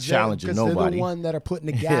 And I ain't challenging nobody. Because they're the one that are putting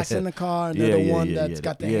the gas in the car, and they're the one that's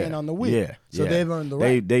got the hand on the wheel. Yeah, so they've earned the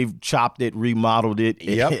right. They've chopped it, remodeled it.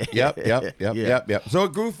 Yep. So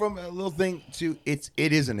it grew from a little thing to it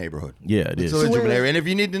is a neighborhood. Yeah, it is. It's a legitimate neighborhood. And if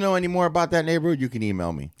you need to know any more about that neighborhood, you can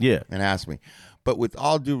email me. Yeah. And ask me. But with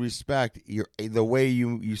all due respect, the way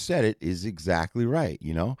you said it is exactly right.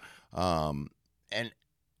 You know, and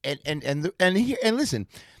listen,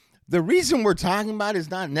 the reason we're talking about is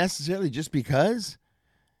not necessarily just because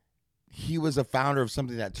he was a founder of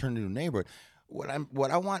something that turned into a neighborhood. What I'm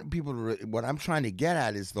trying to get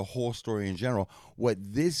at is the whole story in general. What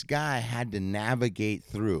this guy had to navigate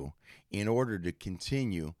through in order to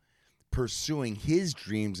continue pursuing his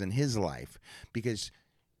dreams and his life, because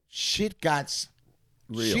shit got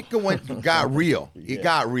real. Got real. It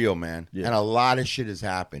got real, man. Yeah. And a lot of shit has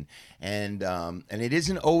happened. And it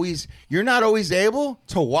isn't always, you're not always able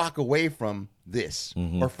to walk away from this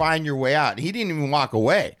or find your way out. He didn't even walk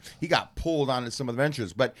away. He got pulled onto some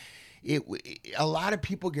adventures. But a lot of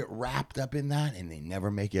people get wrapped up in that and they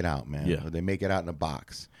never make it out, man. Yeah. Or they make it out in a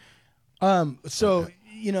box. This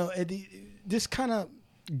kind of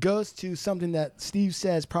goes to something that Steve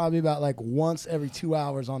says probably about like once every 2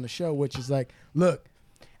 hours on the show, which is like, look,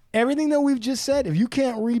 everything that we've just said, if you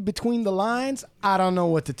can't read between the lines, I don't know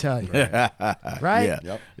what to tell you. Right? Yeah. Yep.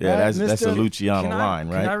 Yeah, Right, that's a Mr. Luciano line,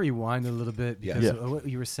 right? Can I rewind a little bit? Because Yeah. what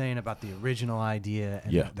you were saying about the original idea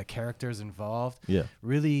and the characters involved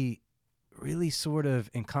really sort of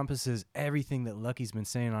encompasses everything that Lucky's been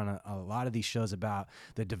saying on a lot of these shows about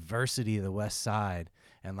the diversity of the West Side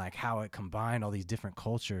and like how it combined all these different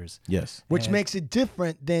cultures. Yes. Which makes it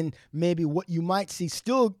different than maybe what you might see.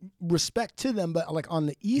 Still respect to them, but like on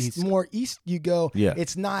the east, more east you go,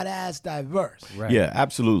 it's not as diverse. Right. Yeah,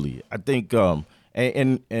 absolutely. I think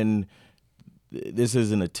and this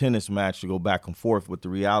isn't a tennis match to go back and forth, but the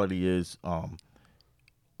reality is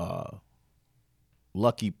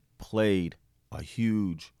Lucky played a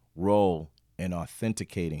huge role in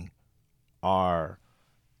authenticating our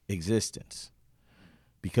existence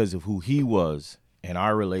because of who he was and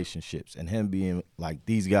our relationships and him being like,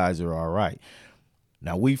 these guys are all right.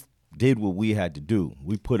 Now, we did what we had to do.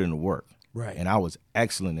 We put in the work. Right. And I was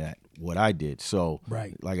excellent at what I did. So,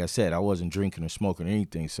 like I said, I wasn't drinking or smoking or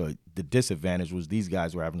anything. So the disadvantage was these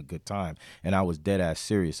guys were having a good time. And I was dead ass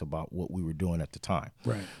serious about what we were doing at the time.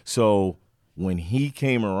 Right. So when he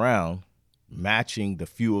came around, matching the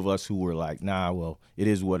few of us who were like, nah, well, it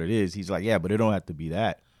is what it is. He's like, yeah, but it don't have to be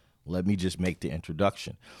that. Let me just make the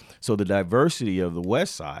introduction. So the diversity of the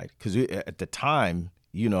West Side, because at the time,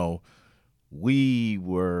 you know, we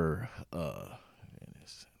were,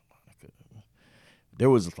 there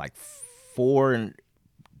was like four, and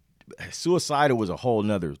suicidal was a whole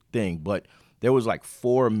nother thing, but there was like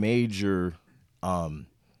four major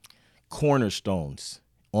cornerstones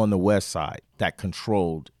on the West Side that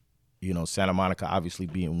controlled, you know, Santa Monica obviously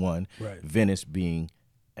being one, right. Venice being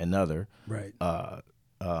another, right.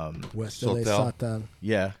 West Sotel. LA, Sotel.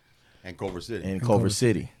 Yeah. And Culver City. And Culver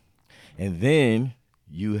City. And then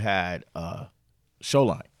you had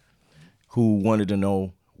Showline, who wanted to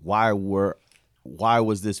know why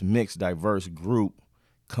was this mixed, diverse group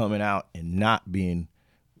coming out and not being,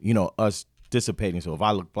 you know, us dissipating. So if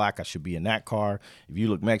I look black, I should be in that car. If you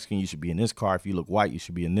look Mexican, you should be in this car. If you look white, you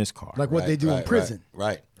should be in this car. Like what they do in prison.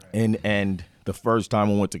 Right. And the first time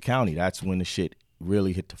I went to county, that's when the shit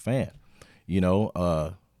really hit the fan. You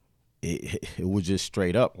know, it was just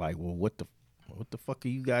straight up like, well, what the fuck are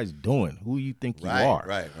you guys doing? Who you think you are?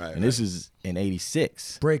 Right. And this is in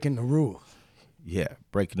 '86. Breaking the rules. Yeah,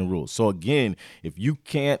 breaking the rules. So again, if you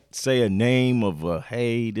can't say a name of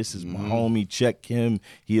hey, this is my homie, check him,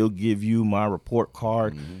 he'll give you my report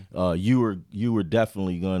card, you were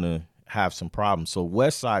definitely gonna have some problems. So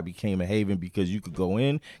West Side became a haven because you could go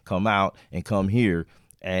in, come out, and come here,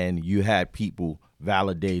 and you had people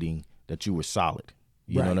validating that you were solid.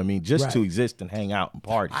 You know what I mean? Just to exist and hang out and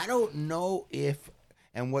party. I don't know if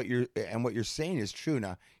what you're saying is true.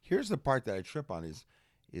 Now, here's the part that I trip on is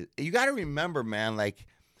you got to remember, man, like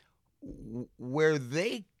where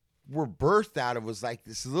they were birthed out of was like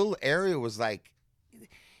this little area was like,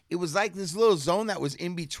 it was like this little zone that was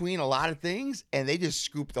in between a lot of things, and they just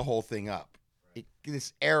scooped the whole thing up.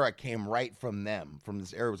 This era came right from them, from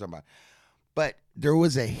this era we're talking about. But there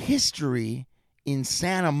was a history in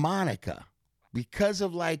Santa Monica because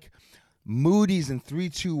of like Moody's and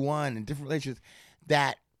 321 and different relationships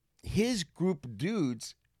that his group of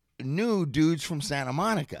dudes knew dudes from Santa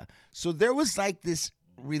Monica. So there was like this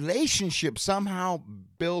relationship somehow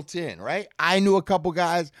built in, right? I knew a couple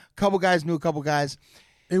guys knew a couple guys.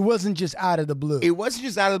 It wasn't just out of the blue. It wasn't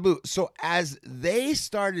just out of the blue. So as they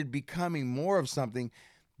started becoming more of something,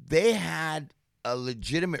 they had a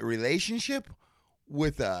legitimate relationship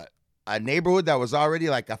with a neighborhood that was already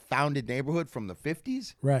like a founded neighborhood from the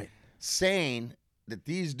 50s. Right. Saying that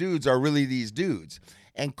these dudes are really these dudes.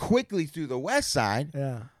 And quickly through the West Side,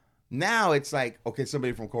 now it's like, okay,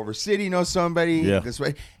 somebody from Culver City knows somebody this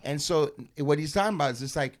way. And so what he's talking about is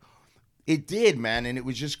just like, it did, man. And it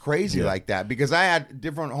was just crazy like that because I had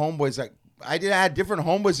different homeboys. Like I had different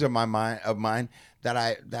homeboys of mine that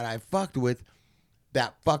I fucked with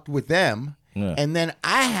that fucked with them. Yeah. And then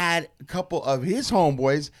I had a couple of his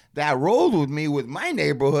homeboys that rolled with me with my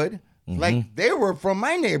neighborhood. Like they were from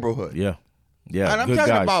my neighborhood. Yeah. Yeah. And I'm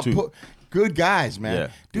talking about good guys, man. Yeah,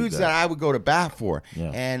 dudes that I would go to bat for.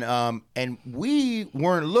 Yeah. And we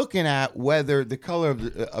weren't looking at whether the color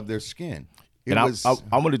of their skin. I'm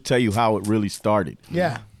going to tell you how it really started.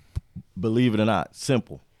 Yeah. Believe it or not,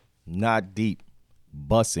 simple, not deep.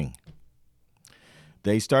 Busing.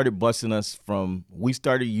 They started busing us we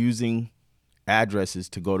started using addresses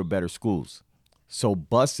to go to better schools. So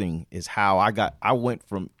busing is how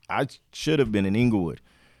I should have been in Inglewood,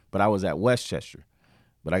 but I was at Westchester.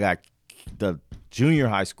 But I got the junior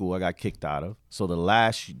high school I got kicked out of. So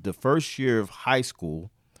the first year of high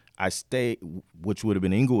school, I stayed, which would have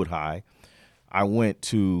been Inglewood High. I went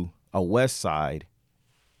to a West Side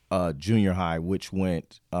junior high, which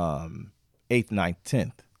went 8th, 9th,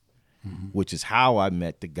 10th, which is how I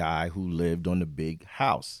met the guy who lived on the big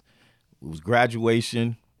house. It was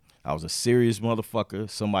graduation. I was a serious motherfucker.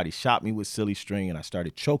 Somebody shot me with silly string, and I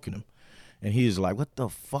started choking him. And he's like, what the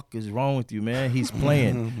fuck is wrong with you, man? He's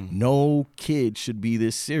playing. No kid should be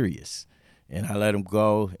this serious. And I let him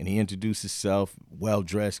go, and he introduced himself,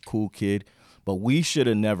 well-dressed, cool kid. But we should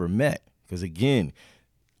have never met because, again,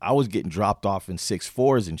 I was getting dropped off in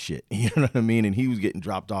 6'4s and shit. You know what I mean? And he was getting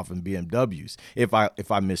dropped off in BMWs if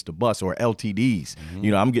I missed a bus or LTDs.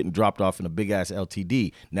 You know, I'm getting dropped off in a big-ass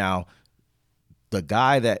LTD. Now,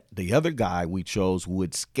 the other guy we chose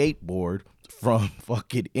would skateboard from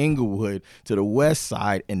fucking Inglewood to the West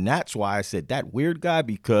Side, and that's why I said that weird guy,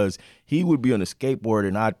 because he would be on a skateboard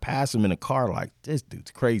and I'd pass him in a car like, this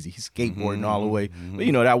dude's crazy. He's skateboarding all the way, but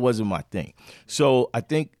you know that wasn't my thing. So I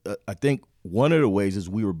think one of the ways is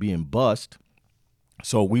we were being bussed,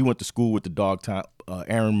 So we went to school with the dog time.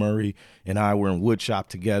 Aaron Murray and I were in woodshop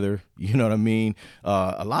together. You know what I mean?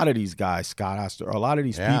 A lot of these guys, Scott Oster, a lot of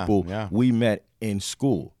these people we met in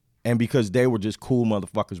school. And because they were just cool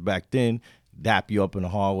motherfuckers back then, dap you up in the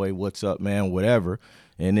hallway, what's up, man, whatever.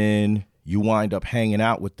 And then you wind up hanging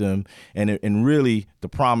out with them. And really, the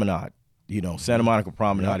promenade, Santa Monica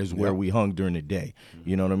Promenade is where we hung during the day.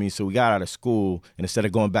 You know what I mean? So we got out of school, and instead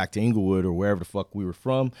of going back to Inglewood or wherever the fuck we were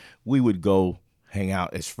from, we would go hang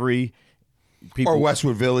out. It's free. People, or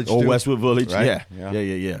Westwood Village. Or too. Westwood Village, right?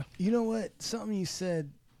 Yeah. You know what? Something you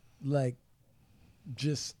said, like,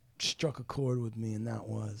 just struck a chord with me, and that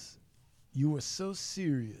was, you were so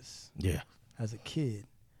serious as a kid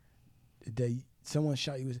that someone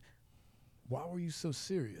shot you. Why were you so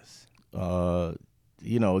serious?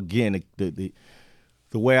 Again, the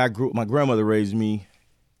way I grew, my grandmother raised me,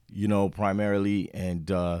 primarily,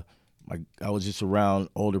 and I was just around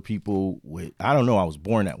older people I don't know, I was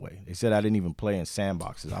born that way. They said I didn't even play in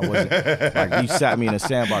sandboxes. I wasn't, like, you sat me in a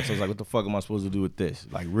sandbox, I was like, what the fuck am I supposed to do with this?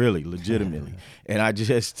 Like, really, legitimately. And I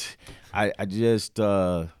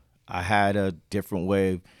had a different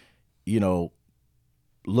way of,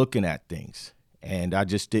 looking at things. And I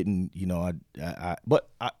just didn't, but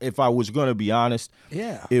if I was going to be honest,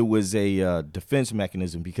 it was a defense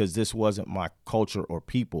mechanism because this wasn't my culture or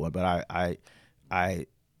people. But I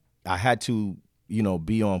had to,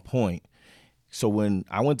 be on point. So when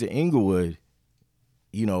I went to Inglewood,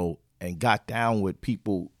 and got down with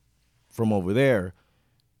people from over there,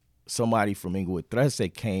 somebody from Inglewood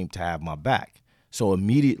Trece came to have my back. So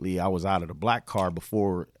immediately I was out of the black car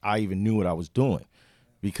before I even knew what I was doing,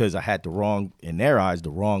 because I had in their eyes,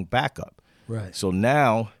 the wrong backup. Right. So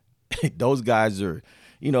now those guys are,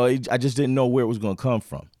 I just didn't know where it was going to come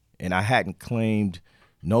from. And I hadn't claimed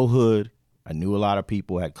no hood. I knew a lot of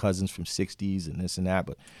people, had cousins from 60s and this and that,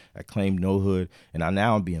 but I claimed no hood. And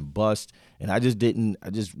now I'm being bussed. And I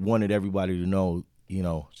just wanted everybody to know,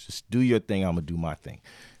 just do your thing, I'm going to do my thing.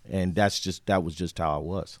 And that was just how I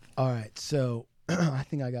was. All right. So I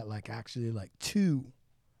think I got actually 2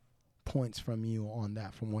 points from you on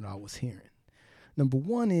that from what I was hearing. Number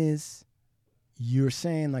one is you're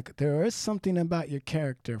saying there is something about your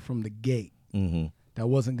character from the gate that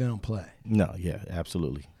wasn't going to play. No, yeah,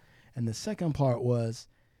 absolutely. And the second part was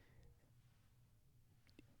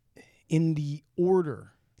in the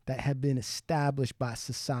order that had been established by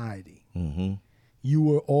society, you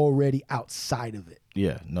were already outside of it.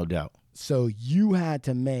 Yeah, no doubt. So you had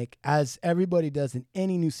to make, as everybody does in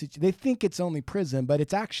any new situation, they think it's only prison, but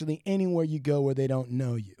it's actually anywhere you go where they don't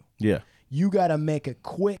know you. Yeah. You got to make a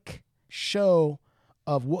quick show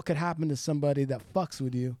of what could happen to somebody that fucks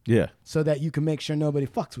with you. Yeah. So that you can make sure nobody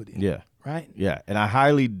fucks with you. Yeah. Right? Yeah. And I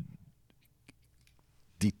highly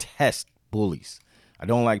detest bullies. I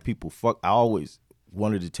don't like people I always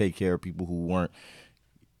wanted to take care of people who weren't,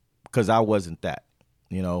 because I wasn't that,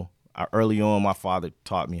 Early on, my father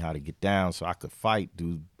taught me how to get down so I could fight,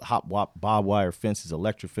 do barbed wire fences,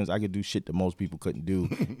 electric fence. I could do shit that most people couldn't do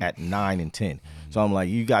at 9 and 10. So I'm like,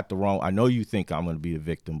 you got the wrong, I know you think I'm going to be a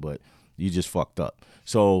victim, but you just fucked up.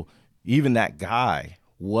 So even that guy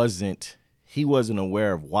wasn't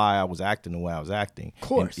aware of why I was acting the way I was acting. Of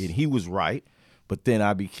course. And he was right, but then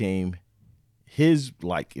I became his,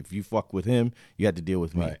 if you fuck with him, you had to deal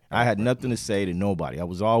with me. Right. I had nothing to say to nobody. I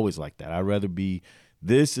was always like that. I'd rather be...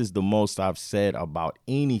 This is the most I've said about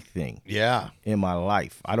anything in my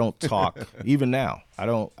life. I don't talk, even now. I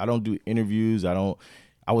don't do interviews. I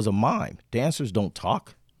was a mime. Dancers don't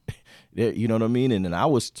talk. You know what I mean? And then I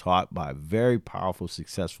was taught by a very powerful,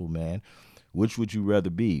 successful man, which would you rather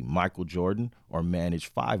be, Michael Jordan or manage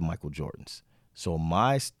 5 Michael Jordans? So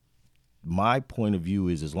my point of view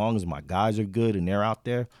is, as long as my guys are good and they're out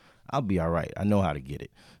there, I'll be all right. I know how to get it.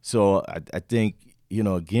 So I think,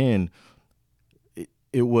 again,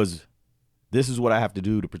 it was, this is what I have to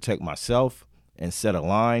do to protect myself and set a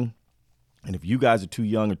line. And if you guys are too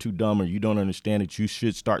young or too dumb or you don't understand that you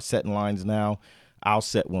should start setting lines now, I'll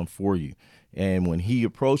set one for you. And when he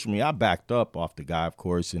approached me, I backed up off the guy, of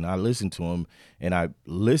course, and I listened to him. And I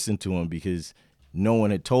listened to him because no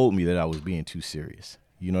one had told me that I was being too serious.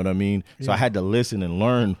 You know what I mean? Yeah. So I had to listen and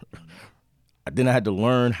learn. Then I had to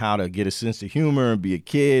learn how to get a sense of humor and be a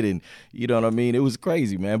kid. And you know what I mean? It was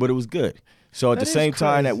crazy, man, but it was good. So at the same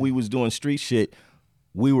time that we was doing street shit,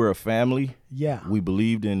 we were a family. Yeah. We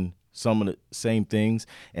believed in some of the same things.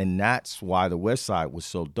 And that's why the West Side was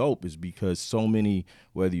so dope, is because so many,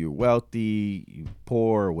 whether you're wealthy, you're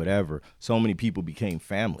poor, or whatever, so many people became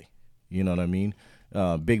family. You know what I mean?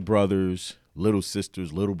 Big brothers, little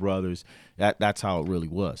sisters, little brothers. That's how it really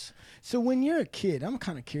was. So when you're a kid, I'm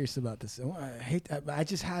kind of curious about this. I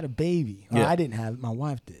just had a baby. Yeah. I didn't have it. My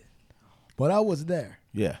wife did. But I was there.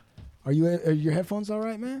 Yeah. Are your headphones all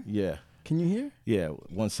right, man? Yeah. Can you hear? Yeah,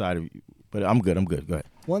 one side of you. But I'm good. Go ahead.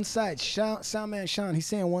 One side, Soundman Sean, he's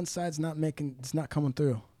saying one side's it's not coming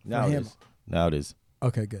through. Now it is. Now it is.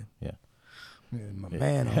 Okay, good. Yeah. My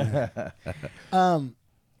man on that.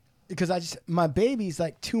 Because my baby's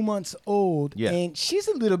like 2 months old, and she's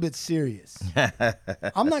a little bit serious.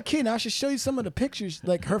 I'm not kidding. I should show you some of the pictures.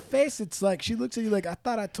 Like her face, it's like she looks at you like, I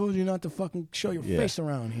thought I told you not to fucking show your face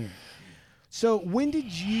around here. So when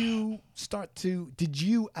did you did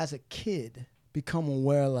you as a kid become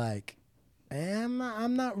aware like, I'm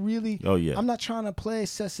not really, I'm not trying to play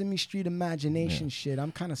Sesame Street imagination shit.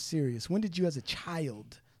 I'm kind of serious. When did you as a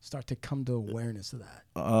child start to come to awareness of that?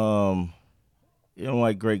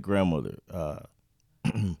 My great-grandmother,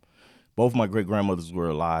 both my great-grandmothers were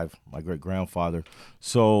alive, my great-grandfather.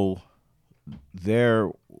 So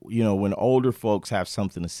when older folks have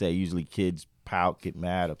something to say, usually kids pout, get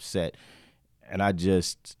mad, upset, and I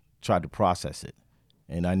just tried to process it.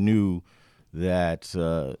 And I knew that,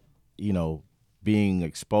 being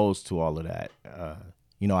exposed to all of that,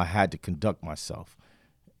 I had to conduct myself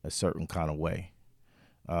a certain kind of way,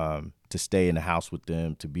 to stay in the house with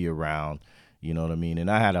them, to be around. You know what I mean?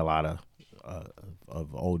 And I had a lot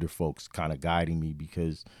of older folks kind of guiding me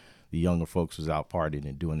because the younger folks was out partying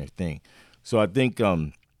and doing their thing. So I think,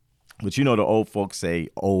 but the old folks say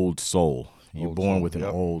old soul. You're born with an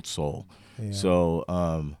old soul. Yeah.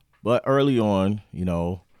 So, but early on,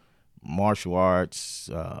 martial arts,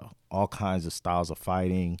 all kinds of styles of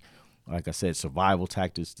fighting, like I said, survival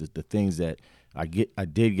tactics, the things that I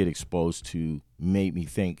did get exposed to made me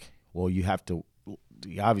think, well, you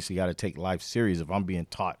obviously got to take life serious if I'm being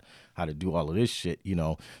taught how to do all of this shit,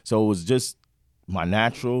 So it was just my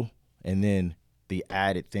natural and then the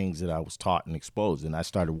added things that I was taught and exposed. And I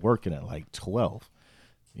started working at like 12,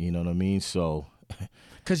 you know what I mean? So.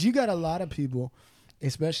 Because you got a lot of people,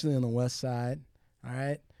 especially on the West Side, all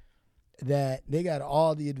right, that they got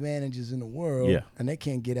all the advantages in the world and they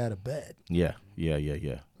can't get out of bed. Yeah. You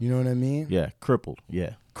know what I mean? Yeah, crippled,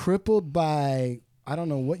 yeah. Crippled by... I don't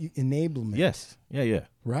know enablement. Yes. Yeah.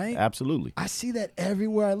 Right? Absolutely. I see that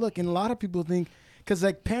everywhere I look. And a lot of people think, because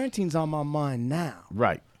like parenting's on my mind now.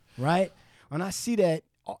 Right. And I see that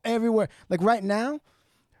everywhere. Like right now,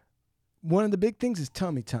 one of the big things is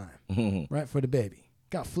tummy time, right? For the baby.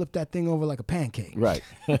 Got to flip that thing over like a pancake. Right.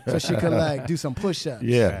 So she could like do some push-ups.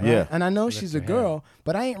 Yeah, right? yeah. And I know she's a girl,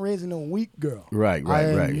 but I ain't raising no weak girl. Right. I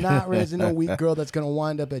am not raising no weak girl that's going to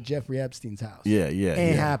wind up at Jeffrey Epstein's house. Yeah.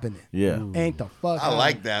 Ain't happening. Yeah. Ain't the fuck. I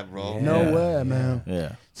like that, bro. No way, man.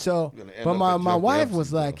 Yeah. So, but my wife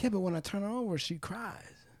was like, yeah, but when I turn her over, she cries.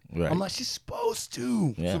 Right. I'm like, she's supposed to.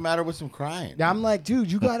 What's the matter with some crying? Yeah, I'm like,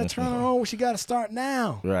 dude, you got to turn her over. She got to start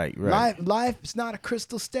now. Right. Life is not a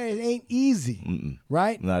crystal stair. It ain't easy.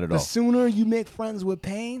 Right? Not at all. The sooner you make friends with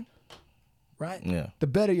pain, right? Yeah. The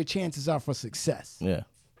better your chances are for success. Yeah.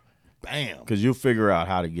 Bam. Because you'll figure out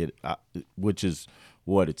how to get, which is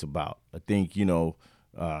what it's about. I think, the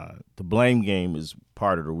blame game is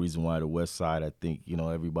part of the reason why the West Side, I think,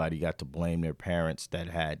 everybody got to blame their parents that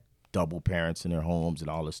had double parents in their homes and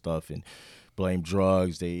all this stuff, and blame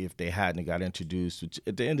drugs if they hadn't got introduced. Which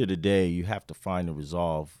at the end of the day, you have to find the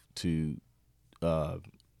resolve to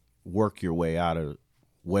work your way out of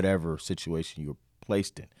whatever situation you're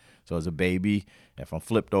placed in. So as a baby, if I'm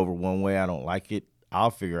flipped over one way, I don't like it, I'll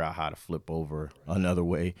figure out how to flip over another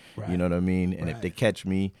way. Right. You know what I mean? And if they catch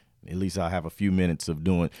me, at least I'll have a few minutes of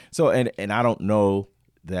doing. So, and I don't know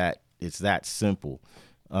that it's that simple,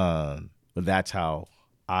 but that's how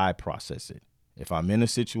I process it. If I'm in a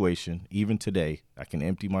situation, even today, I can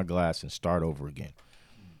empty my glass and start over again.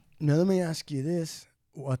 Now, let me ask you this.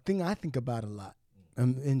 A thing I think about a lot,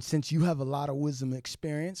 and since you have a lot of wisdom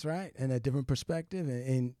experience, right, and a different perspective,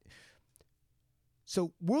 and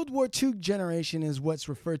so World War II generation is what's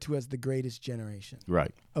referred to as the greatest generation.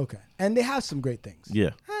 Right. Okay. And they have some great things.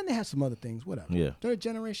 Yeah. And they have some other things, whatever. Yeah. They're a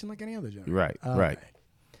generation like any other generation. Right, right.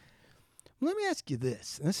 Let me ask you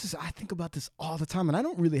this. And I think about this all the time, and I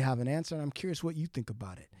don't really have an answer, and I'm curious what you think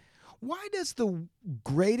about it. Why does the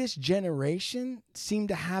greatest generation seem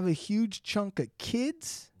to have a huge chunk of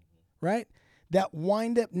kids, right, that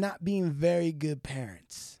wind up not being very good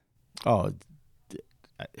parents? Oh,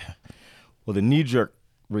 well, the knee-jerk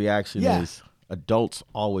reaction is adults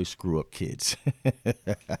always screw up kids.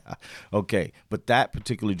 Okay, but that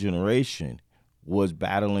particular generation was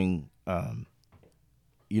battling,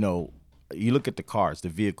 you look at the cars, the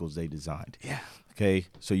vehicles they designed. Yeah. Okay,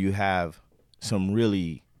 so you have some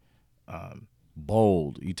really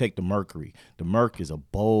bold. You take the Mercury. The Merc is a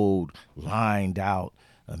bold, lined out,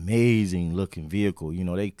 amazing looking vehicle. You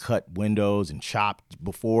know, they cut windows and chopped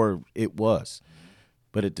before it was.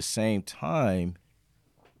 But at the same time,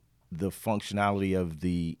 the functionality of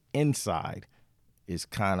the inside is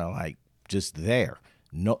kind of like just there.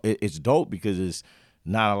 No, it's dope because it's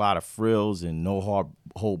not a lot of frills and no hard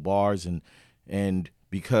hold bars, and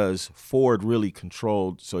because Ford really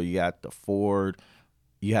controlled. So you got the Ford,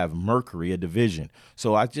 you have Mercury, a division.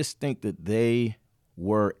 So I just think that they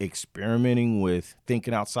were experimenting with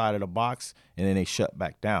thinking outside of the box, and then they shut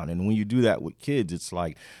back down. And when you do that with kids, it's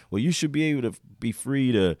like, well, you should be able to be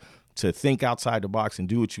free to think outside the box and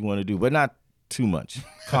do what you want to do, but not too much.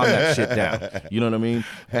 Calm that shit down. You know what I mean?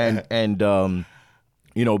 And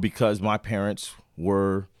you know, because my parents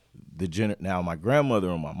were now my grandmother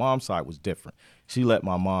on my mom's side was different. She let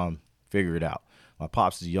my mom figure it out. My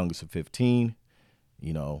pops is the youngest of 15.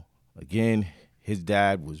 You know, again, his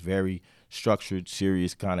dad was very structured,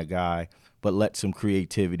 serious kind of guy, but let some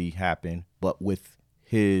creativity happen, but with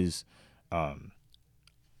his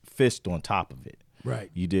fist on top of it.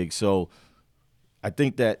 Right. You dig? So I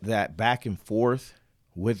think that back and forth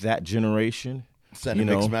with that generation. Send a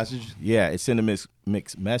mixed message? Yeah, it sent a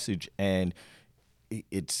mixed message. And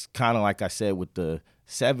it's kind of like I said with the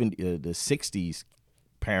 60s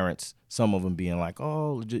parents, some of them being like,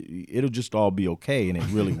 oh, it'll just all be okay, and it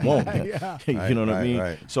really won't. Yeah. You know what I mean?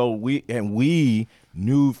 Right. So we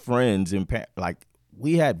knew friends, and like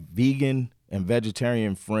we had vegan and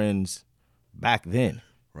vegetarian friends back then.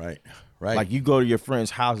 Right. Like you go to your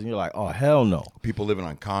friend's house and you're like, oh, hell no. People living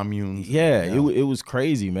on communes. Yeah, it was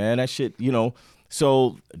crazy, man. That shit, you know.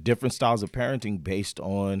 So different styles of parenting based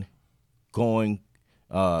on going,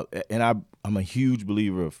 and I'm a huge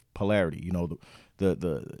believer of polarity. You know,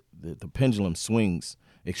 the pendulum swings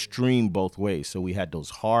extreme both ways. So we had those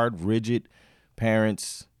hard, rigid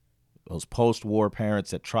parents, those post-war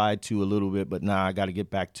parents that tried to a little bit, but nah, I got to get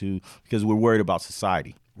back to, because we're worried about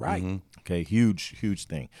society. Right. Mm-hmm. Okay, huge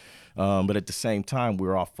thing. But at the same time, we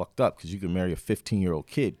were all fucked up because you could marry a 15-year-old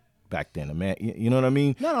kid back then. A man, you know what I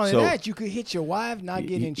mean? Not only that, you could hit your wife, not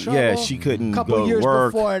get in trouble. Yeah, she couldn't A couple go years to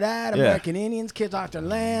work. before that, American Indians kicked off their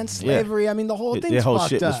land, slavery. I mean, the whole thing's the whole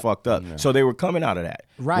fucked shit up. was fucked up. Yeah. So they were coming out of that.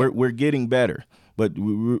 Right. We're getting better, but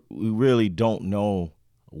we really don't know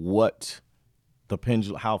what the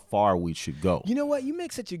pendulum, how far we should go. You know what? You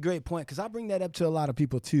make such a great point, because I bring that up to a lot of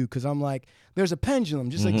people too, because I'm like, there's a pendulum,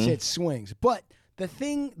 just like you said, swings. But the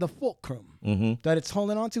thing, the fulcrum that it's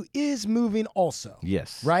holding on to is moving also.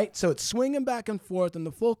 Yes. Right? So it's swinging back and forth, and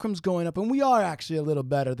the fulcrum's going up, and we are actually a little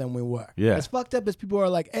better than we were. Yeah. As fucked up as people are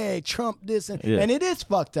like, hey, Trump this, and it is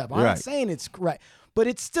fucked up. I'm not saying it's right, but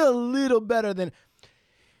it's still a little better than,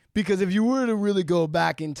 because if you were to really go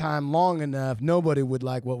back in time long enough, nobody would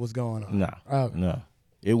like what was going on. No.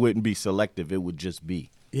 It wouldn't be selective. It would just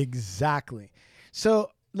be. Exactly.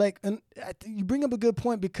 So, like, and you bring up a good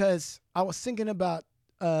point, because I was thinking about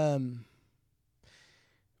our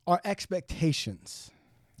expectations,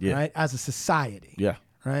 right, as a society. Yeah.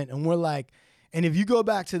 Right? And we're like, and if you go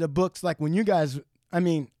back to the books, like when you guys, I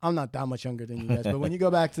mean, I'm not that much younger than you guys, but when you go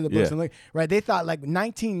back to the books and look, right, they thought like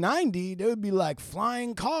 1990, there would be like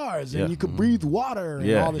flying cars and you could breathe water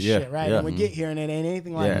and all this shit, right? And we get here and it ain't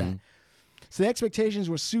anything like that. So the expectations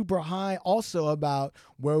were super high also about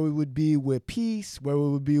where we would be with peace, where we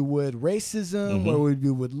would be with racism, where we would be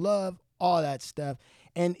with love, all that stuff.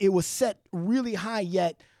 And it was set really high,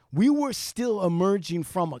 yet we were still emerging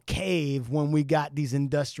from a cave when we got these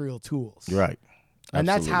industrial tools. Right. And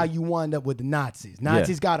that's how you wind up with the Nazis.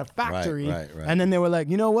 Nazis got a factory, Right. and then they were like,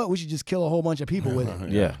 you know what? We should just kill a whole bunch of people with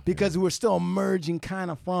it. Yeah. Because we're still emerging kind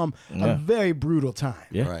of from a very brutal time.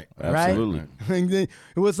 Yeah. Right. Absolutely.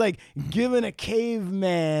 It was like giving a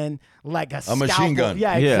caveman like a machine gun.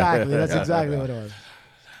 Yeah, exactly. That's exactly what it was.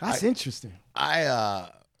 That's interesting.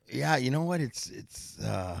 Yeah, you know what? It's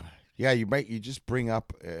you just bring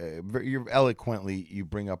up, you're eloquently, you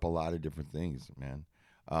bring up a lot of different things, man.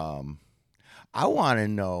 I want to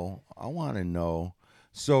know.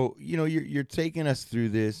 So, you know, you're taking us through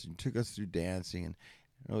this. You took us through dancing, and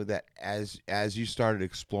you know that as you started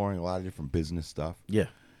exploring a lot of different business stuff. Yeah.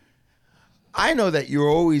 I know that you're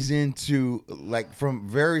always into, like, from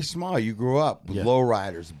very small. You grew up with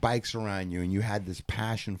lowriders, bikes around you, and you had this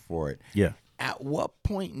passion for it. Yeah. At what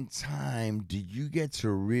point in time did you get to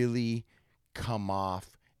really come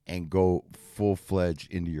off and go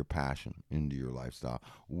full-fledged into your passion, into your lifestyle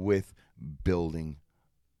with building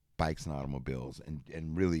bikes and automobiles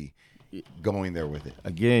and really going there with it?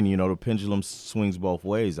 Again, you know, the pendulum swings both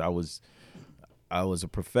ways. I was a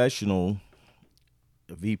professional,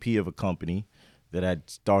 a VP of a company that had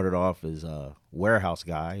started off as a warehouse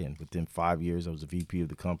guy, and within 5 years, I was a VP of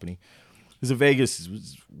the company. Because in Vegas, it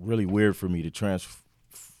was really weird for me to transfer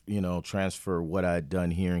what I had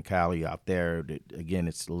done here in Cali out there. Again,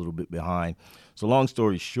 it's a little bit behind. So long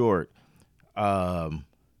story short, I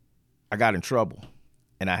got in trouble,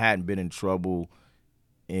 and I hadn't been in trouble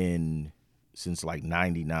since like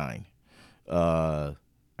 99. I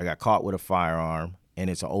got caught with a firearm, and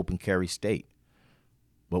it's an open carry state.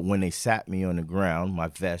 But when they sat me on the ground, my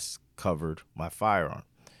vest covered my firearm.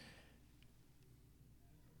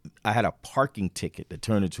 I had a parking ticket that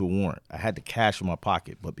turned into a warrant. I had the cash in my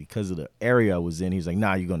pocket, but because of the area I was in, he's like,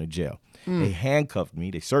 nah, you're going to jail. They handcuffed me.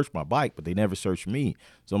 They searched my bike, but they never searched me.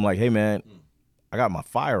 So I'm like, hey, man, I got my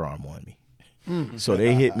firearm on me. So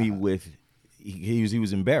they hit me with, he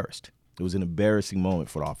was embarrassed. It was an embarrassing moment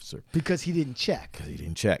for the officer. Because he didn't check. Because he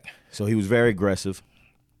didn't check. So he was very aggressive,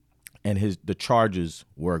 and the charges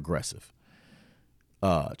were aggressive.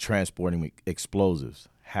 Transporting explosives,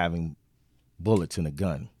 having bullets in a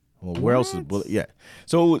gun. Well, where else is bullet? Yeah.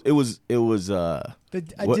 So it was.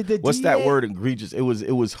 What's that word? Egregious. It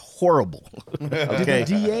was horrible. Okay. Did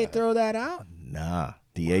the DA throw that out? Nah,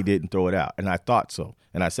 DA didn't throw it out, and I thought so.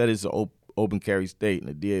 And I said it's an open carry state, and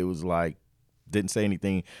the DA was like, didn't say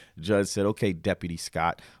anything. The judge said, "Okay, Deputy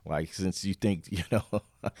Scott, like since you think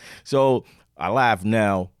So I laugh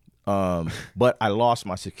now, but I lost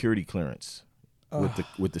my security clearance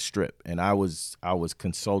with the strip, and I was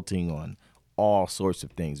consulting on all sorts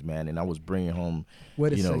of things, man, and I was bringing home.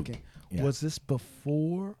 Wait a second. Yeah. Was this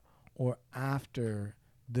before or after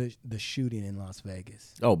the shooting in Las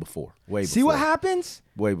Vegas? Oh, before. Way before. See what happens?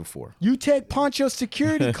 Way before. You take Pancho's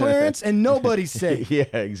security clearance and nobody's safe. Yeah,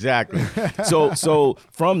 exactly. So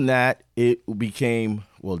from that, it became,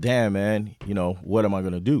 well, damn, man, what am I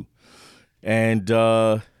going to do? And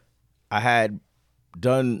I had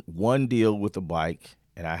done one deal with a bike,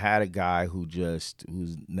 and I had a guy who's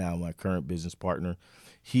now my current business partner.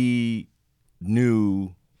 He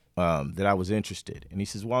knew that I was interested, and he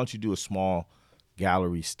says, why don't you do a small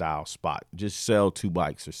gallery style spot? Just sell 2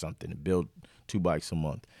 bikes or something and build 2 bikes a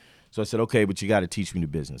month. So I said, okay, but you got to teach me the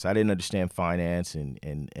business. I didn't understand finance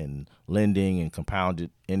and lending and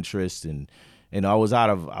compounded interest, and I was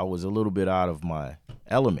a little bit out of my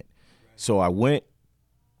element. So I went,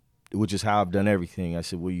 which is how I've done everything. I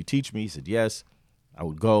said, will you teach me? He said, yes. I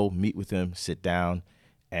would go meet with him, sit down,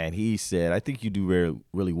 and he said, I think you do very,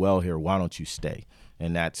 really well here. Why don't you stay?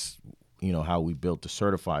 And that's, how we built the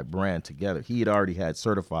certified brand together. He had already had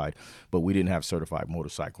certified, but we didn't have certified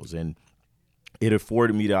motorcycles. And it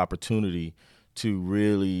afforded me the opportunity to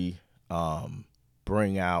really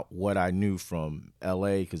bring out what I knew from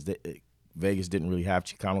L.A. because Vegas didn't really have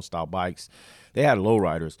Chicano-style bikes. They had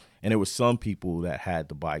lowriders, and there were some people that had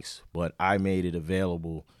the bikes, but I made it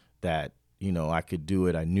available that, I could do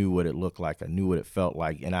it. I knew what it looked like. I knew what it felt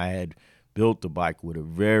like. And I had built the bike with a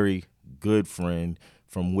very good friend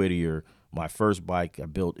from Whittier. My first bike I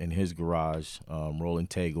built in his garage, Roland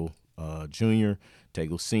Tagle Jr.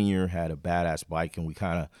 Tagle Sr. had a badass bike,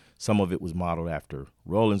 and some of it was modeled after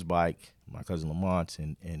Roland's bike, my cousin Lamont's,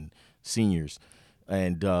 and Senior's.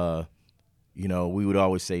 And, we would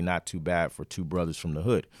always say not too bad for 2 brothers from the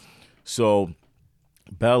hood. So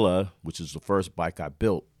Bella, which is the first bike I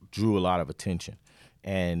built, drew a lot of attention,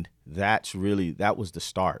 and that was the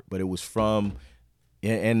start. But it was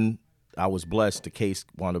and I was blessed. The case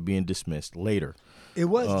wound up being dismissed later. It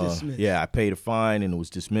was dismissed. Yeah, I paid a fine and it was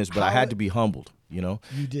dismissed, but I had to be humbled. You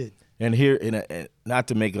did. And here, not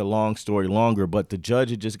to make a long story longer, but the judge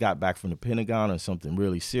had just got back from the Pentagon on something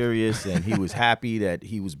really serious, and he was happy that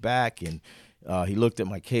he was back, and he looked at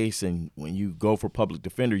my case. And when you go for public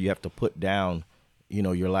defender, you have to put down,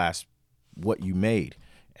 your last what you made.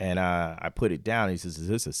 And I put it down. He says, is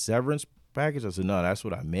this a severance package? I said, no, that's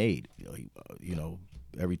what I made,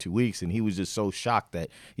 every 2 weeks. And he was just so shocked that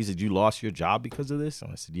he said, you lost your job because of this?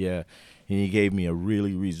 And I said, yeah. And he gave me a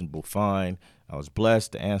really reasonable fine. I was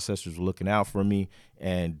blessed. The ancestors were looking out for me.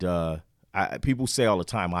 And people say all the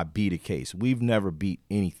time, I beat a case. We've never beat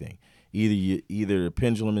anything. Either the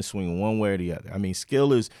pendulum is swinging one way or the other. I mean,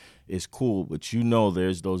 skill is cool, but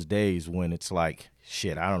there's those days when it's like,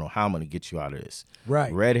 shit, I don't know how I'm going to get you out of this.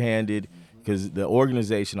 Right. Red-handed, because the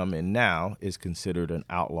organization I'm in now is considered an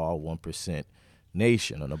outlaw 1%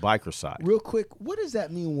 nation on the biker side. Real quick, what does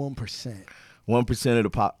that mean, 1%? 1%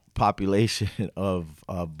 of the population of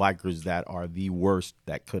bikers that are the worst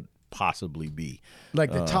that could possibly be.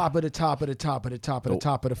 Like the top of the top of the top of the top of the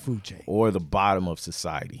top of the food chain. Or the bottom of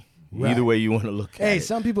society. Right. Either way you want to look at it. Hey,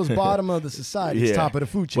 some people's bottom of the society is top of the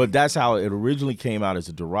food chain. But that's how it originally came out, as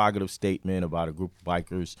a derogative statement about a group of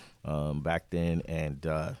bikers back then, and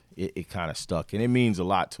it kind of stuck. And it means a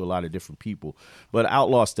lot to a lot of different people. But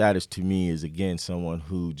outlaw status to me is, again, someone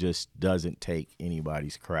who just doesn't take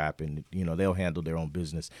anybody's crap, and they'll handle their own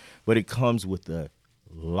business. But it comes with a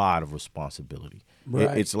lot of responsibility.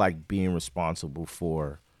 Right. It's like being responsible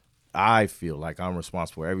for, I feel like I'm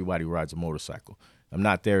responsible for everybody who rides a motorcycle. I'm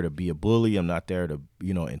not there to be a bully. I'm not there to,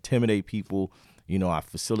 intimidate people. I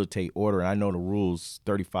facilitate order. And I know the rules,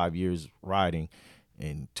 35 years riding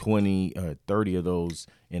and 20 or 30 of those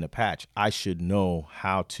in a patch. I should know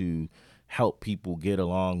how to help people get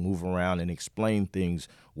along, move around, and explain things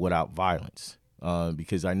without violence.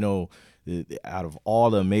 Because I know that out of all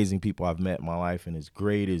the amazing people I've met in my life, and as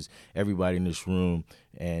great as everybody in this room,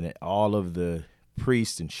 and all of the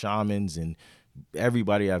priests and shamans and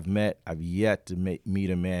everybody I've met, I've yet to meet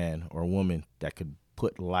a man or a woman that could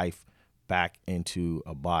put life back into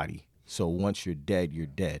a body. So once you're dead, you're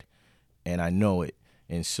dead. And I know it.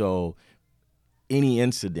 And so any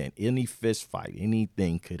incident, any fist fight,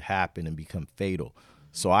 anything could happen and become fatal.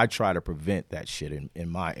 So I try to prevent that shit in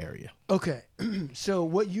my area. Okay. So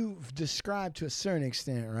what you've described to a certain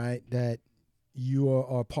extent, right, that you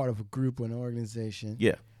are part of a group or an organization.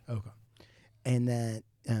 Yeah. Okay. And that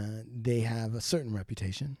they have a certain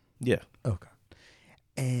reputation. Yeah. Okay.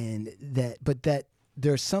 And that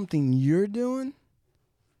there's something you're doing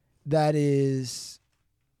that is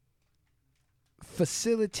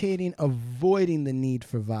facilitating avoiding the need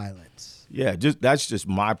for violence. Yeah, that's just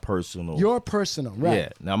my personal. Your personal, right? Yeah.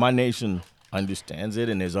 Now my nation understands it,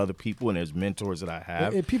 and there's other people, and there's mentors that I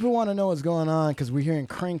have. If people want to know what's going on, because we're hearing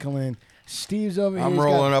crinkling. Steve's over here. I'm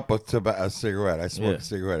rolling up a cigarette. I smoke a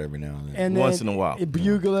cigarette every now and then. And once in a while. A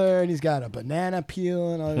bugler, and he's got a banana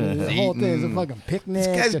peel, and all the whole thing is a fucking picnic.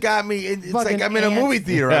 This guy's got me. It's like I'm in a movie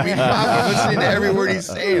theater. I mean, I'm listening to every word he's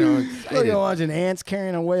saying. I'm excited. Look at watching ants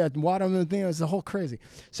carrying away a watermelon thing. It's the whole crazy.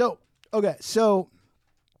 So, okay, so.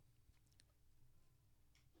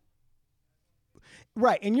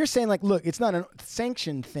 Right, and you're saying, like, look, it's not a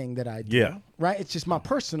sanctioned thing that I do. Yeah. Right? It's just my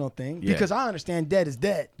personal thing. Yeah. Because I understand dead is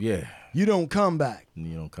dead. Yeah. You don't come back.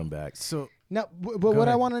 You don't come back. So Now, but what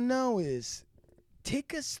I want to know is,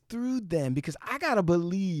 take us through them, because I got to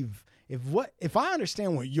believe, if I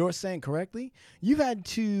understand what you're saying correctly, you've had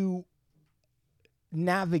to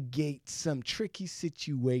navigate some tricky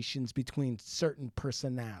situations between certain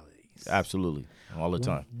personalities. Absolutely. All the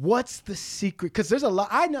time. What's the secret? Because there's a lot.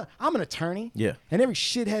 I know I'm an attorney. Yeah. And every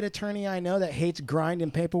shithead attorney I know that hates grinding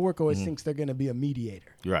paperwork always thinks they're going to be a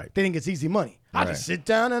mediator. Right. They think it's easy money. I Right. just sit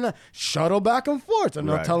down and shuttle back and forth, and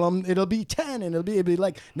I'll Right. tell them it'll be 10, and it'll be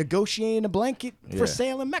like negotiating a blanket Yeah. for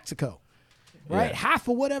sale in Mexico. Right? Yeah. Half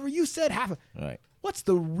of whatever you said, half of. Right. What's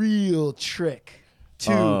the real trick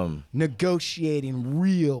to negotiating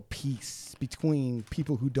real peace between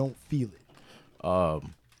people who don't feel it?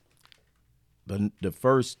 The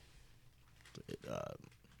first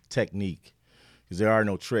technique, because there are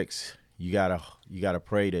no tricks. You gotta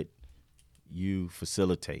pray that you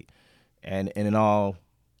facilitate, and in all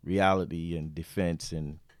reality and defense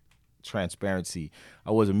and transparency,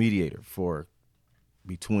 I was a mediator for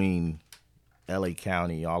between L.A.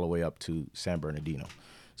 County all the way up to San Bernardino.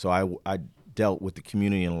 So I dealt with the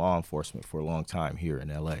community and law enforcement for a long time here in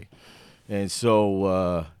L.A. And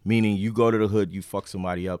so, meaning you go to the hood, you fuck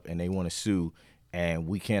somebody up, and they want to sue, and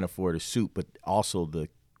we can't afford a suit, but also the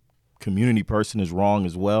community person is wrong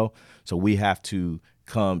as well. So we have to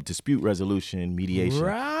come dispute resolution, mediation.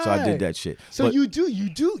 Right. So I did that shit. So But-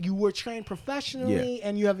 you were trained professionally, Yeah.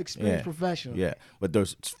 and you have experience professionally. Yeah, but the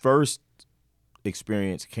first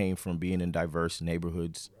experience came from being in diverse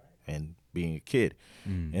neighborhoods and being a kid.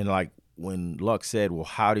 And like when Luck said, well,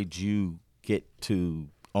 how did you get to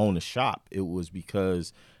own a shop? It was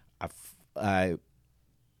because I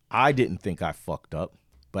didn't think I fucked up,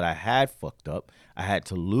 but I had fucked up. I had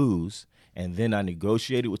to lose, and then I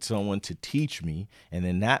negotiated with someone to teach me, and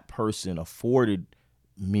then that person afforded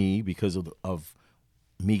me, because of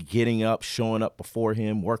me getting up, showing up before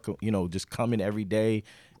him, working, just coming every day.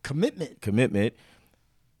 Commitment.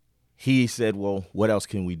 He said, well, what else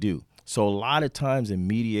can we do? So a lot of times in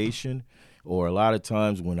mediation, or a lot of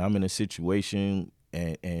times when I'm in a situation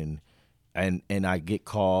and I get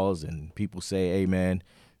calls and people say, hey man,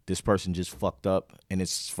 this person just fucked up, and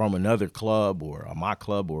it's from another club or my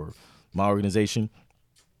club or my organization,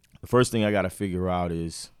 the first thing I got to figure out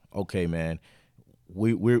is, okay, man,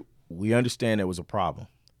 we understand there was a problem.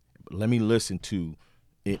 But let me listen to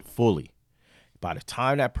it fully. By the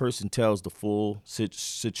time that person tells the full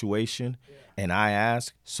situation, and I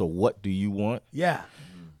ask, so what do you want? Yeah.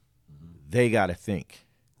 they got to think.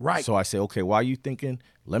 Right. So I say, okay, while you thinking,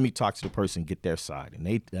 let me talk to the person, get their side.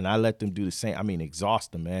 And I let them do the same. I mean,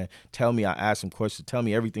 exhaust them, man. Tell me, I ask them questions. Tell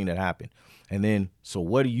me everything that happened. And then, so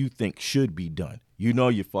what do you think should be done? You know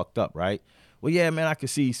you fucked up, right? Well, yeah, man, I can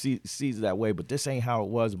sees it that way, but this ain't how it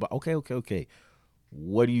was. But okay.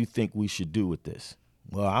 What do you think we should do with this?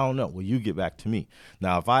 Well, I don't know. Well, you get back to me.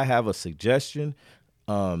 Now, if I have a suggestion,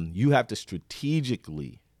 you have to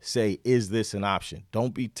strategically say, is this an option?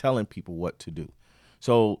 Don't be telling people what to do.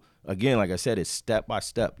 So again, like I said, it's step by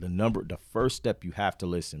step. The first step, you have to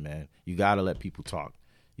listen, man. You got to let people talk.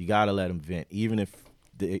 You got to let them vent, even if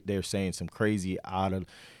they're saying some crazy out of,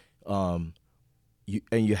 and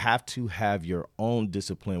you have to have your own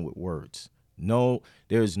discipline with words. No,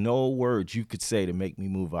 there's no words you could say to make me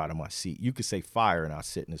move out of my seat. You could say fire and I'll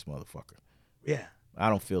sit in this motherfucker. Yeah. I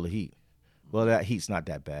don't feel the heat. Well, that heat's not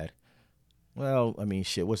that bad. Well, I mean,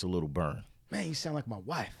 shit, what's a little burn? Man, you sound like my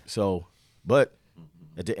wife. So, but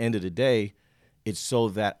at the end of the day, it's so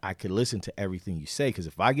that I can listen to everything you say. Because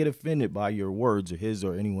if I get offended by your words or his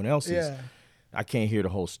or anyone else's, I can't hear the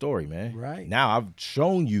whole story, man. Right. Now I've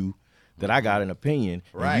shown you that I got an opinion,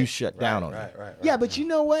 and you shut down on it. Right. Yeah, but you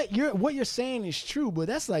know what? What you're saying is true, but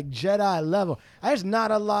that's like Jedi level. There's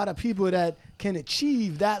not a lot of people that can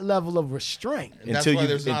achieve that level of restraint. And that's why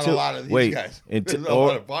there's not a lot of these guys. There's not a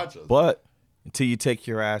lot of Panchos. But until you take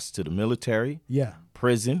your ass to the military,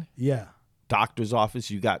 prison, doctor's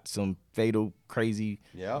office, you got some fatal, crazy,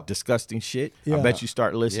 disgusting shit. I bet you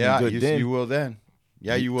start listening good then. You will then.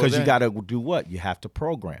 Yeah, you will. Because you got to do what? You have to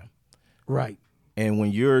program. Right. And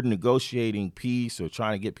when you're negotiating peace or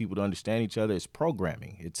trying to get people to understand each other, it's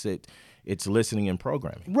programming. It's listening and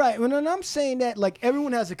programming. Right. When I'm saying that, like,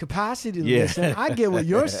 everyone has a capacity to listen. I get what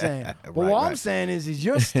you're saying. But what I'm saying is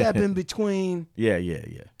you're stepping between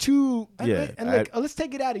two. And let's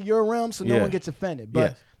take it out of your realm so no one gets offended.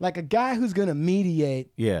 But like a guy who's going to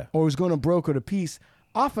mediate or who's going to broker the peace,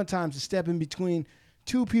 oftentimes is stepping between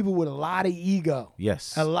two people with a lot of ego.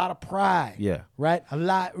 Yes. A lot of pride. Yeah. Right? A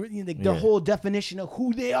lot. The whole definition of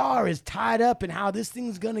who they are is tied up in how this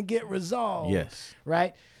thing's going to get resolved. Yes.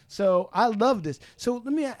 Right? So I love this. So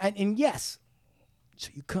let me, and yes, so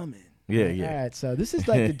you come in. Yeah. All right, so this is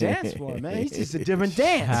like the dance floor, man. It's just a different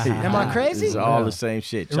dance. Am I crazy? It's all the same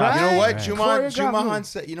shit. Right? You know what? Jumahan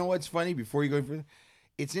said, you know what's funny? Before you go further,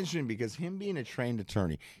 it's interesting because him being a trained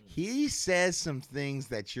attorney, he says some things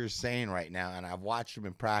that you're saying right now, and I've watched him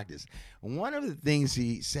in practice. And one of the things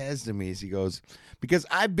he says to me is he goes, because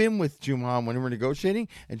I've been with Jumahan when we're negotiating,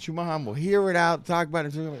 and Jumahan will hear it out, talk about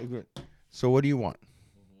it. So what do you want?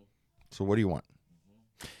 So what do you want?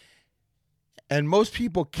 And most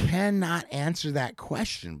people cannot answer that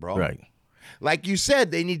question, bro. Right. Like you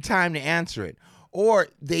said, they need time to answer it. Or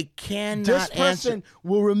they cannot This person answer.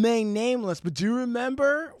 will remain nameless. But do you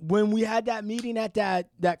remember when we had that meeting at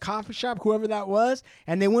that coffee shop, whoever that was,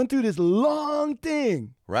 and they went through this long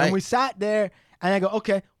thing? Right. And we sat there, and I go,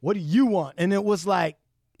 okay, what do you want? And it was like,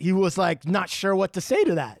 he was like not sure what to say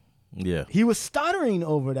to that. Yeah. He was stuttering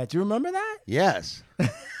over that. Do you remember that? Yes.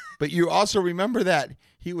 But you also remember that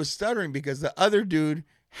he was stuttering because the other dude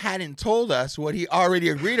hadn't told us what he already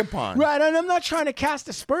agreed upon. Right, and I'm not trying to cast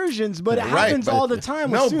aspersions, but it happens all the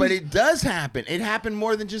time. No, but it does happen. It happened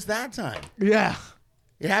more than just that time. Yeah.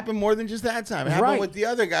 It happened more than just that time. It happened with the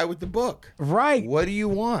other guy with the book. Right. What do you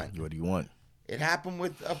want? What do you want? It happened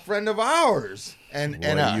with a friend of ours and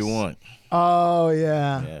us. What do you want? Oh,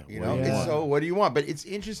 yeah. You know, so what do you want? But it's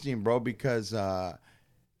interesting, bro, because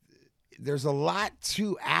there's a lot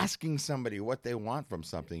to asking somebody what they want from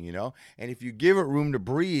something, you know? And if you give it room to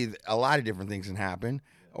breathe, a lot of different things can happen.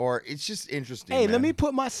 Or it's just interesting. Hey, man. let me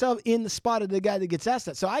put myself in the spot of the guy that gets asked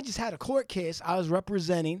that. So I just had a court case. I was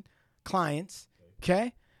representing clients,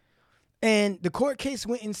 okay? And the court case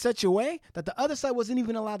went in such a way that the other side wasn't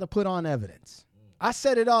even allowed to put on evidence. I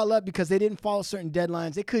set it all up because they didn't follow certain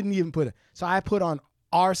deadlines. They couldn't even put it. So I put on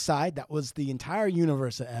our side, that was the entire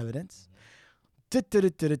universe of evidence. At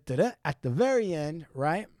the very end,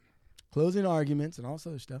 right? Closing arguments and all this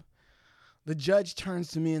other stuff. The judge turns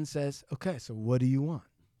to me and says, okay, so what do you want?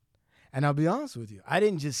 And I'll be honest with you, I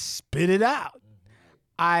didn't just spit it out.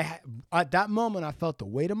 At that moment, I felt the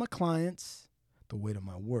weight of my clients, the weight of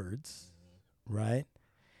my words, right?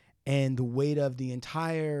 And the weight of the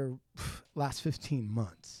entire last 15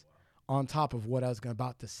 months on top of what I was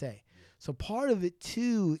about to say. So part of it,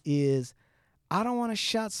 too, is I don't want to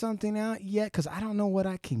shout something out yet because I don't know what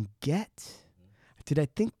I can get. Did I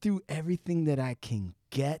think through everything that I can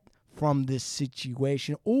get from this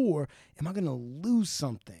situation? Or am I going to lose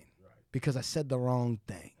something because I said the wrong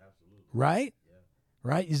thing? Right?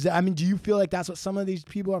 Right? Do you feel like that's what some of these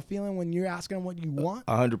people are feeling when you're asking them what you want?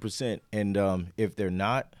 100%. And if they're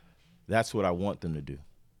not, that's what I want them to do.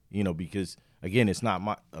 Because again,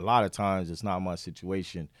 a lot of times it's not my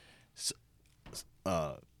situation.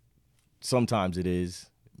 Sometimes it is,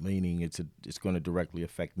 meaning it's going to directly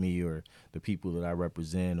affect me or the people that I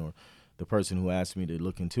represent or the person who asked me to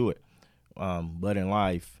look into it. But in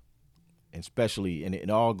life, especially, and it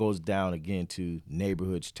all goes down again to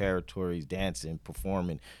neighborhoods, territories, dancing,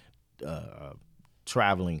 performing,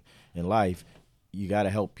 traveling in life. You got to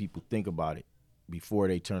help people think about it before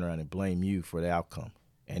they turn around and blame you for the outcome.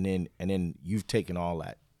 And then you've taken all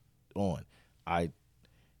that on. I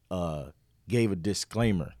gave a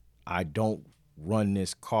disclaimer. I don't run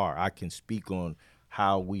this car. I can speak on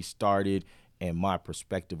how we started and my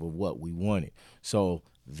perspective of what we wanted. So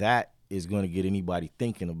that is going to get anybody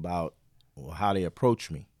thinking about how they approach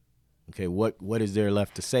me. Okay, what is there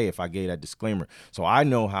left to say if I gave that disclaimer? So I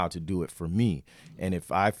know how to do it for me. And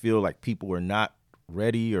if I feel like people are not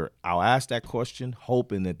ready, or I'll ask that question,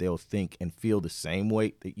 hoping that they'll think and feel the same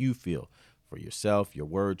way that you feel for yourself, your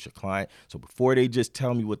words, your client. So before they just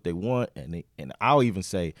tell me what they want, and I'll even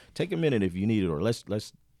say, take a minute if you need it, or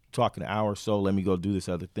let's talk an hour or so. Let me go do this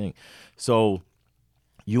other thing. So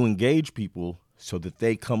you engage people so that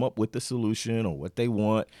they come up with the solution or what they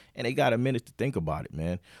want, and they got a minute to think about it,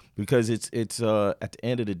 man. Because it's at the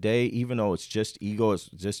end of the day, even though it's just ego, it's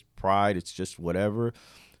just pride, it's just whatever,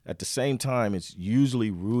 at the same time, it's usually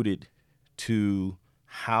rooted to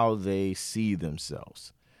how they see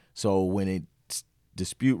themselves. So when it's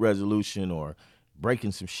dispute resolution or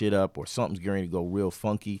breaking some shit up or something's going to go real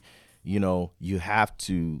funky, you have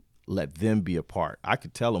to let them be a part. I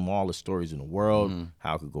could tell them all the stories in the world,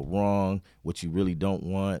 how it could go wrong, what you really don't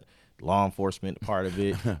want, law enforcement part of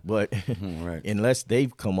it. But right. Unless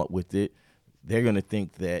they've come up with it, they're going to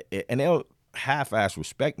think that, and they'll half-ass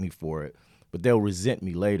respect me for it, but they'll resent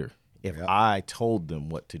me later if I told them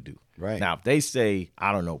what to do. Right. Now, if they say,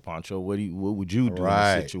 I don't know, Pancho, what would you do in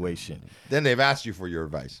a situation? Then they've asked you for your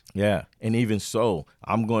advice. Yeah. And even so,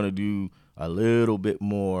 I'm going to do a little bit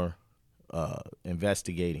more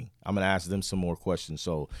investigating. I'm going to ask them some more questions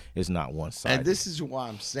so it's not one-sided. And this is why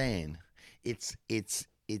I'm saying it's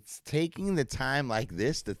taking the time like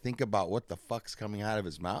this to think about what the fuck's coming out of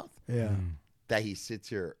his mouth. Yeah. That he sits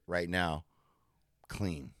here right now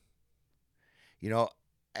clean.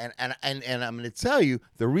 And I'm going to tell you,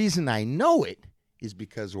 the reason I know it is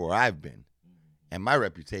because where I've been, and my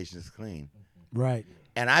reputation is clean. Right.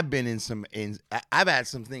 And I've been I've had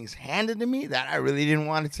some things handed to me that I really didn't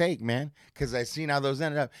want to take, man, because I seen how those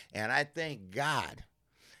ended up. And I thank God.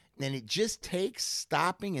 And it just takes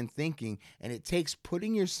stopping and thinking, and it takes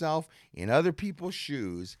putting yourself in other people's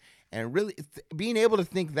shoes and really being able to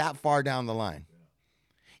think that far down the line.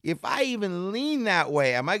 If I even lean that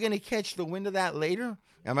way, am I going to catch the wind of that later?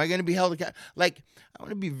 Am I going to be held accountable? Like, I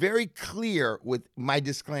want to be very clear with my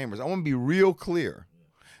disclaimers. I want to be real clear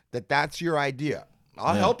that that's your idea.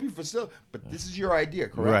 I'll help you facilitate, but this is your idea,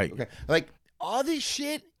 correct? Right. Okay. Like, all this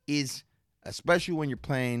shit is, especially when you're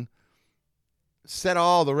playing, set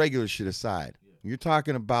all the regular shit aside. You're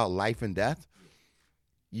talking about life and death.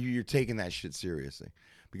 You're taking that shit seriously.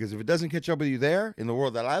 Because if it doesn't catch up with you there, in the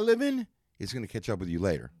world that I live in, it's going to catch up with you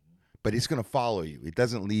later. But it's going to follow you. It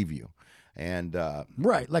doesn't leave you. And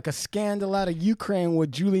right, like a scandal out of Ukraine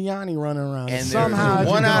with Giuliani running around, and somehow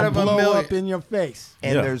one out of blow a million up in your face.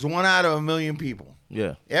 And there's 1 out of 1,000,000 people.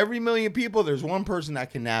 Yeah, every 1,000,000 people, there's one person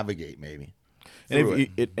that can navigate maybe.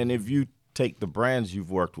 And if you take the brands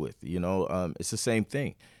you've worked with, it's the same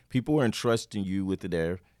thing. People are entrusting you with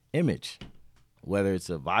their image, whether it's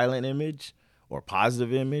a violent image or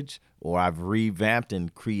positive image, or I've revamped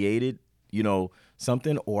and created,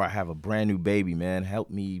 something, or I have a brand new baby, man. Help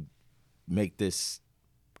me make this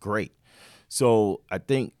great. So I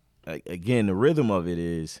think, again, the rhythm of it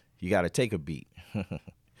is you got to take a beat.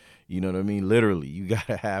 You know what I mean? Literally, you got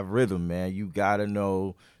to have rhythm, man. You got to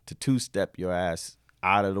know to two-step your ass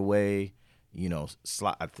out of the way. I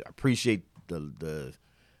appreciate the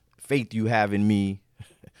faith you have in me.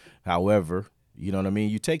 However, you know what I mean?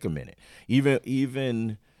 You take a minute.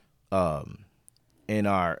 Even in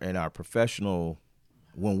our professional,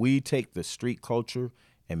 when we take the street culture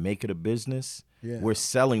and make it a business, we're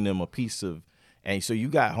selling them a piece of. And so you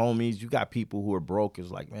got homies, you got people who are broke. It's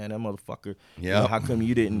like, man, that motherfucker. Yeah. How come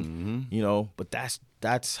you didn't? But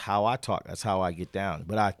that's how I talk. That's how I get down.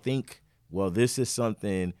 But I think, well, this is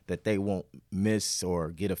something that they won't miss or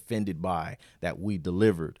get offended by that we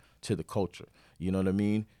delivered to the culture. You know what I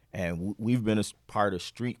mean? And we've been a part of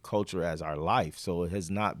street culture as our life. So it has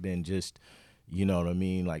not been just, you know what I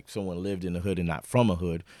mean, like someone lived in the hood and not from a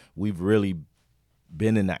hood. We've really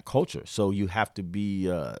been in that culture. So you have to be,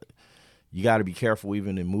 you got to be careful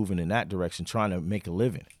even in moving in that direction, trying to make a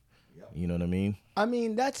living. You know what I mean? I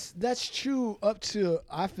mean, that's true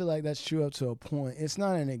I feel like that's true up to a point. It's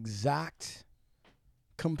not an exact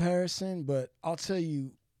comparison, but I'll tell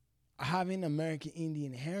you, having American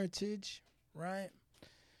Indian heritage, right,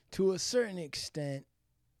 to a certain extent,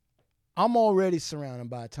 I'm already surrounded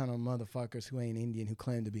by a ton of motherfuckers who ain't Indian who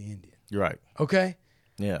claim to be Indian. Right. Okay?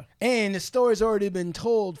 Yeah. And the story's already been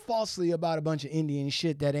told falsely about a bunch of Indian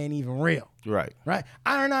shit that ain't even real. Right. Right?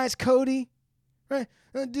 Iron Eyes Cody, right?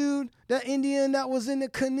 That dude, that Indian that was in the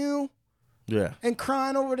canoe. Yeah. And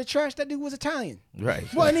crying over the trash, that dude was Italian. Right.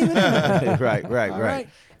 Wasn't even Indian. Right.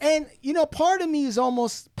 And, part of me is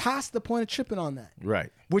almost past the point of tripping on that.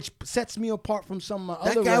 Right. Which sets me apart from some of my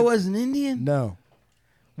That other... guy wasn't Indian? No.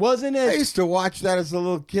 Wasn't I it? used to watch that as a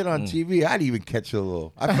little kid on TV. I'd even catch a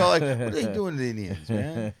little. I felt like, what are they doing to the Indians,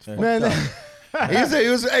 man? He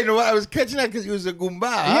was, hey, you know what? I was catching that because he was a Goomba.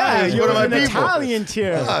 Yeah, He was you're one of my an people. Italian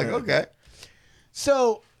tier. Okay.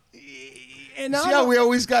 So, and See how we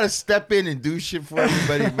always got to step in and do shit for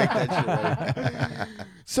everybody to make that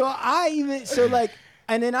shit right.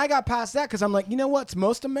 And then I got past that because I'm like, you know what's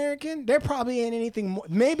most American? There probably ain't anything more.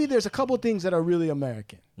 Maybe there's a couple things that are really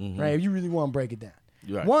American, right? If you really want to break it down.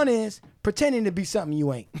 Right. One is pretending to be something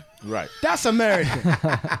you ain't. Right. That's American.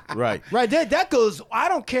 Right. Right. That goes, I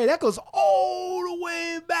don't care. That goes all the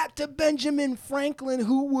way back to Benjamin Franklin,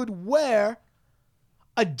 who would wear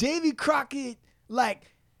a Davy Crockett,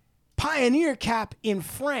 pioneer cap in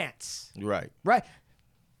France. Right. Right.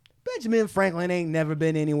 Benjamin Franklin ain't never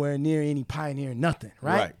been anywhere near any pioneer, nothing,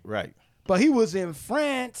 right? Right. But he was in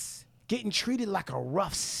France getting treated like a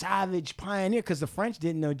rough, savage pioneer because the French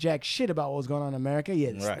didn't know jack shit about what was going on in America. He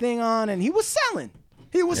had his thing on, and he was selling.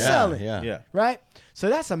 Selling. Yeah. Right? So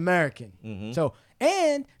that's American. Mm-hmm. So,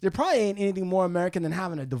 and there probably ain't anything more American than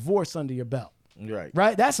having a divorce under your belt. Right.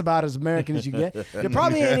 Right? That's about as American as you get. There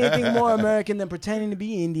probably ain't anything more American than pretending to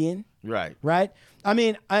be Indian. Right. Right? I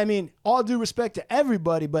mean, all due respect to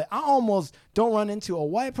everybody, but I almost don't run into a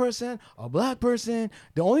white person, a black person.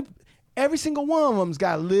 Every single one of them's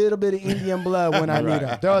got a little bit of Indian blood when I meet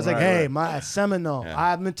them. They're always like, hey, my Seminole.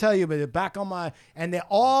 Yeah. I'm going to tell you, but they're back on and they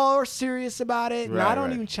all are serious about it. And I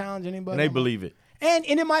don't even challenge anybody. And they believe it. And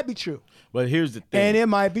it might be true. But here's the thing. And it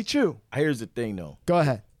might be true. Here's the thing, though. Go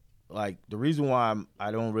ahead. The reason why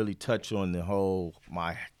I don't really touch on the whole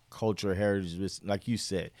my culture heritage is, like you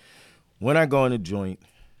said, when I go in a joint,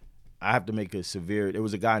 I have to make a severe. There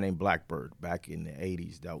was a guy named Blackbird back in the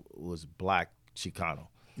 80s that was black Chicano.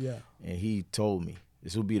 Yeah. And he told me,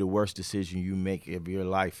 this will be the worst decision you make of your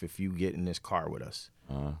life if you get in this car with us.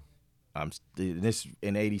 This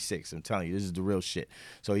in 86. I'm telling you, this is the real shit.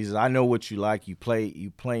 So he says, I know what you like. You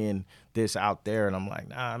playing this out there. And I'm like,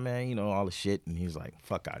 nah, man, all the shit. And he's like,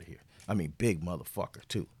 fuck out of here. I mean, big motherfucker,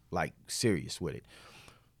 too. Serious with it.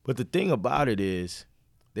 But the thing about it is,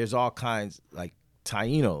 there's all kinds,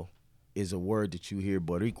 Taino is a word that you hear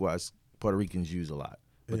Puerto Ricans use a lot.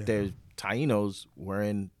 But there's Tainos were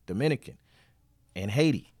in Dominican and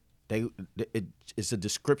Haiti. It's a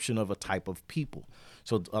description of a type of people.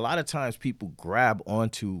 So a lot of times people grab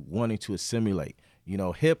onto wanting to assimilate.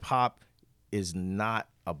 Hip hop is not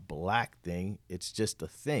a black thing. It's just a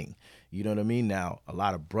thing. You know what I mean? Now, a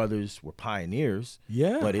lot of brothers were pioneers,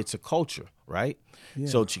 but it's a culture, right? Yeah.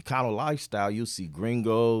 So Chicano lifestyle, you'll see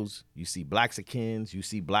gringos, you see Blaxicans, you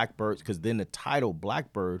see blackbirds, because then the title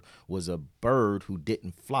Blackbird was a bird who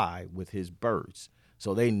didn't fly with his birds.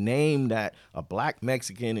 So they named that a black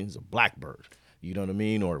Mexican is a blackbird. You know what I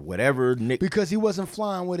mean? Or whatever. Because he wasn't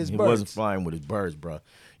flying with his birds. He wasn't flying with his birds, bro.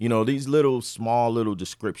 These small little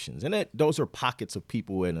descriptions. And those are pockets of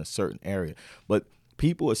people in a certain area. But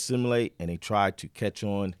people assimilate and they try to catch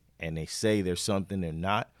on and they say there's something they're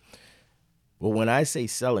not. But when I say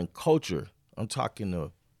selling culture, I'm talking a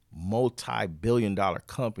multi-billion-dollar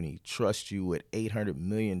company trust you with $800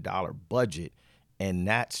 million budget, and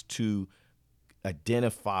that's to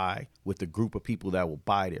identify with the group of people that will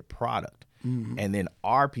buy their product. Mm-hmm. And then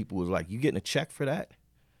our people was like, you getting a check for that?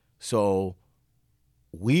 So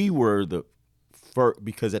we were the first,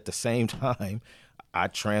 because at the same time, I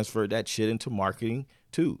transferred that shit into marketing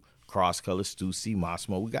too. Cross Color, Stussy,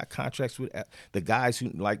 Massimo. We got contracts with the guys who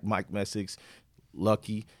like Mike Messick's,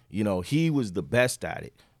 Lucky. He was the best at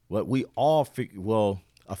it. But we all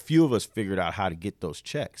a few of us figured out how to get those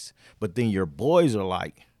checks. But then your boys are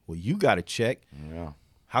like, well, you got a check. Yeah.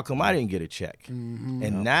 How come I didn't get a check? Mm-hmm.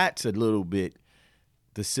 And that's a little bit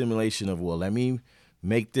the simulation of, well, let me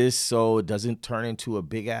make this so it doesn't turn into a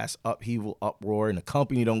big ass upheaval, uproar, and the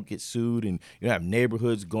company don't get sued, and you have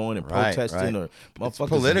neighborhoods going and protesting or it's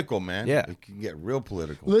political, man. Yeah, it can get real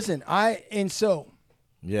political. Listen,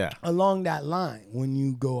 yeah, along that line, when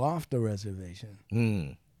you go off the reservation,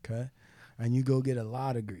 okay, and you go get a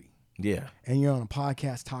law degree, yeah, and you're on a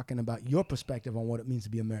podcast talking about your perspective on what it means to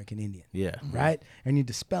be American Indian, yeah, right, and you're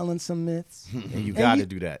dispelling some myths, and you got to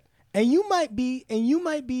do that, and you might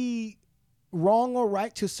be wrong or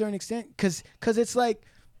right to a certain extent, because it's like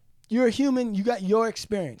you're a human, you got your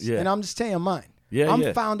experience, and I'm just telling you mine.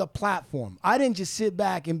 I'm found a platform. I didn't just sit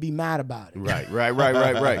back and be mad about it. Right.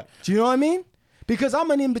 Do you know what I mean? Because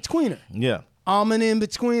I'm an in-betweener. Yeah. I'm an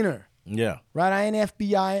in-betweener. Yeah. Right? I ain't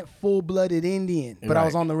FBI, I ain't full-blooded Indian, but I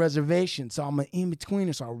was on the reservation, so I'm an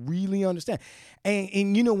in-betweener, so I really understand.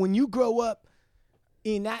 And you know, when you grow up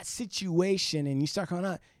in that situation and you start going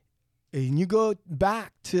out, and you go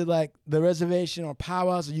back to like the reservation or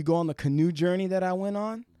powwows, or you go on the canoe journey that I went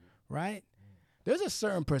on, right? There's a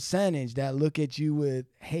certain percentage that look at you with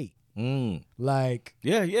hate. Like,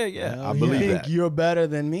 yeah. I believe you that. think you're better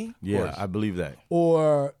than me? Yeah, I believe that.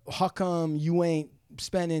 Or how come you ain't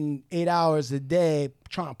spending 8 hours a day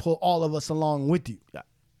trying to pull all of us along with you?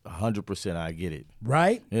 100%, I get it.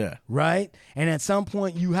 Right? Yeah. Right? And at some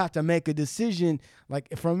point, you have to make a decision.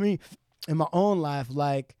 Like, for me, in my own life,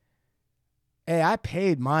 like, hey, I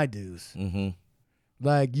paid my dues. Mm-hmm.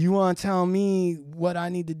 Like, you want to tell me what I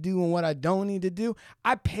need to do and what I don't need to do?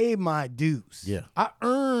 I paid my dues. Yeah. I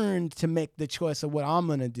earned to make the choice of what I'm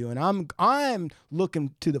going to do. And I'm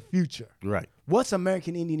looking to the future. Right. What's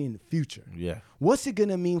American Indian in the future? Yeah. What's it going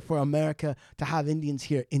to mean for America to have Indians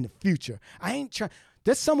here in the future? I ain't trying.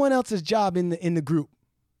 That's someone else's job in the group.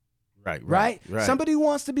 Right? Somebody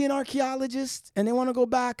wants to be an archaeologist and they want to go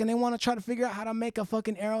back and they want to try to figure out how to make a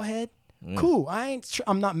fucking arrowhead. Cool.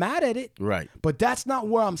 I'm not mad at it. Right. But that's not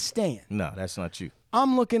where I'm staying. No, that's not you.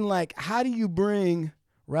 I'm looking like, how do you bring,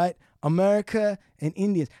 right, America and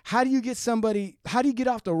Indians? How do you get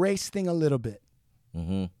off the race thing a little bit?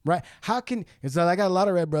 Mm-hmm. Right? It's like I got a lot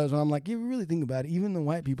of red brothers and I'm like, you really think about it, even the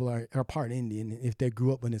white people are part Indian if they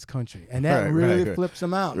grew up in this country. And that really flips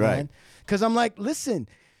them out, man. Because I'm like, listen,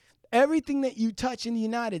 everything that you touch in the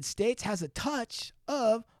United States has a touch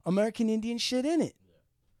of American Indian shit in it.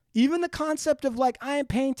 Even the concept of like, I ain't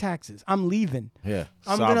paying taxes. I'm leaving. Yeah.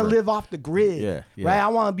 I'm going to live off the grid. Yeah. Right? I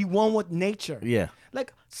want to be one with nature. Yeah.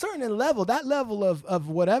 Like that level of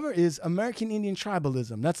whatever is American Indian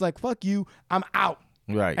tribalism. That's like, fuck you, I'm out.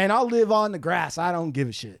 Right. And I'll live on the grass. I don't give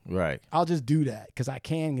a shit. Right. I'll just do that because I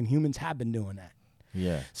can, and humans have been doing that.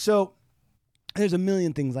 Yeah. So there's a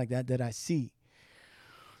million things like that I see.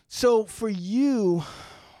 So for you,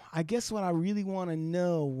 I guess what I really want to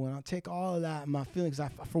know when I take all of that, my feelings,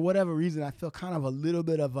 for whatever reason, I feel kind of a little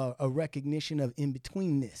bit of a recognition of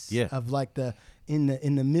in-betweenness. Yeah. Of like in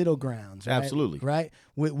the middle grounds. Right? Absolutely. Right?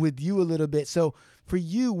 With you a little bit. So for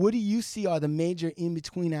you, what do you see are the major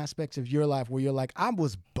in-between aspects of your life where you're like, I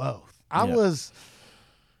was both.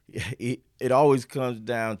 It always comes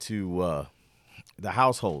down to the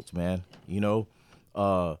households, man. You know,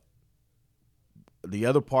 the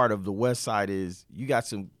other part of the West Side is you got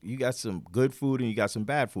some good food and you got some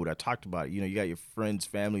bad food. I talked about it. You know, you got your friends,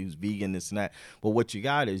 family who's vegan, this and that. But what you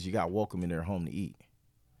got is you got welcome in their home to eat.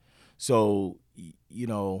 So, you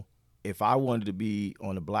know, if I wanted to be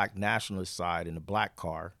on the black nationalist side in the black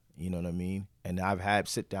car, you know what I mean? And I've had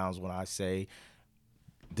sit downs when I say,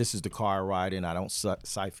 this is the car I ride in. I don't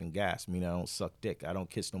siphon gas. I mean, I don't suck dick. I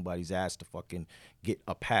don't kiss nobody's ass to fucking get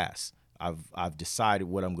a pass. I've decided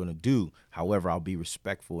what I'm gonna do. However, I'll be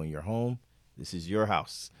respectful in your home. This is your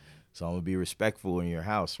house, so I'm gonna be respectful in your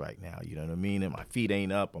house right now. You know what I mean? And my feet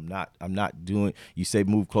ain't up. I'm not doing. You say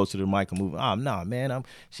move closer to the mic. I'm moving. Oh no, man.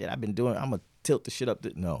 I've been doing. I'm gonna tilt the shit up.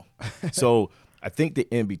 No. So I think the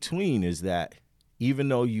in between is that even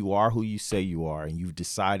though you are who you say you are and you've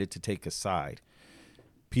decided to take a side,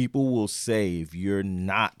 people will say if you're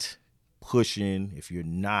not pushing, if you're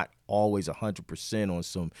not always 100% on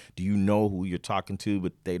some, do you know who you're talking to?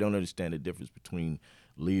 But they don't understand the difference between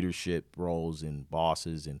leadership roles and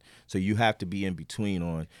bosses. And so you have to be in between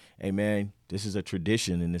on, hey man, this is a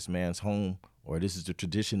tradition in this man's home, or this is a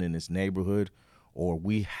tradition in this neighborhood, or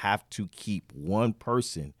we have to keep one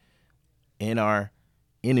person in our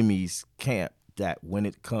enemy's camp that when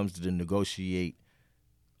it comes to negotiate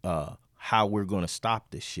how we're going to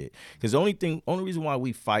stop this shit. Because the only reason why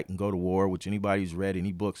we fight and go to war, which anybody who's read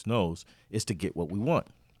any books knows, is to get what we want.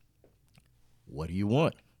 What do you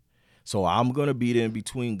want? So I'm going to be the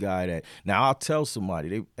in-between guy that, now I'll tell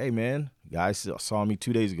somebody, hey man, guys saw me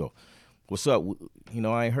 2 days ago. What's up? You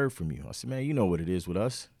know, I ain't heard from you. I said, man, you know what it is with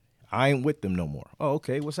us. I ain't with them no more. Oh,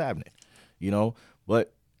 okay, what's happening? You know,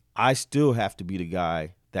 but I still have to be the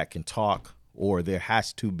guy that can talk, or there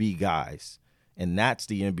has to be guys. And that's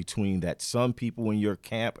the in-between that some people in your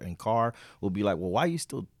camp and car will be like, well, why are you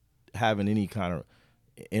still having any kind of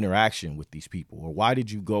interaction with these people? Or why did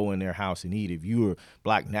you go in their house and eat? If you were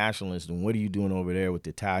black nationalist, then what are you doing over there with the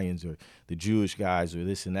Italians or the Jewish guys or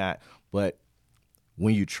this and that? But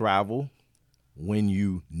when you travel, when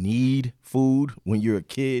you need food, when you're a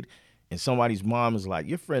kid and somebody's mom is like,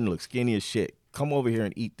 your friend looks skinny as shit, come over here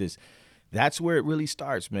and eat this. That's where it really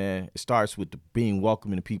starts, man. It starts with being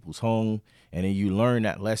welcome into people's home, and then you learn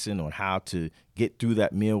that lesson on how to get through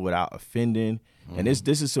that meal without offending. Mm-hmm. And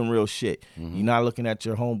this is some real shit. Mm-hmm. You're not looking at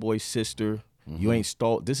your homeboy's sister. Mm-hmm. You ain't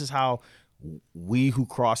stole. This is how we who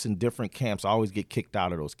cross in different camps always get kicked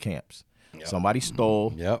out of those camps. Yep. Somebody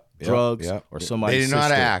stole drugs or somebody. They didn't know how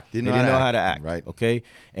to act. They didn't know how to act. Right. Okay.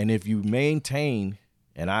 And if you maintain,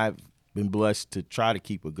 and I've been blessed to try to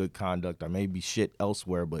keep a good conduct. I may be shit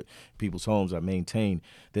elsewhere, but people's homes I maintain.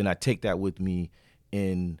 Then I take that with me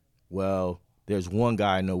in, well, there's one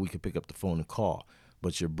guy I know we could pick up the phone and call.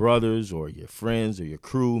 But your brothers or your friends or your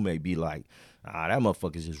crew may be like, that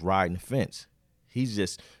motherfucker's just riding the fence. He's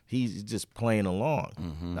just playing along.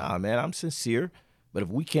 Mm-hmm. Nah, man, I'm sincere. But if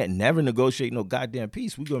we can't never negotiate no goddamn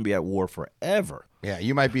peace, we're going to be at war forever. Yeah,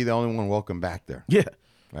 you might be the only one welcome back there. Yeah.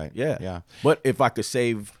 Right. Yeah. But if I could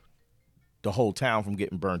save the whole town from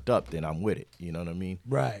getting burnt up, then I'm with it. You know what I mean?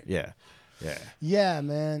 Right. Yeah. Yeah,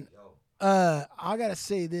 man. I gotta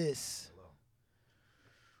say this.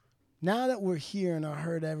 Now that we're here and I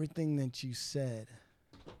heard everything that you said,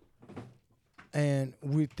 and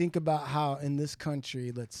we think about how in this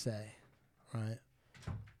country, let's say, right,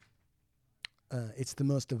 it's the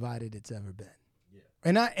most divided it's ever been.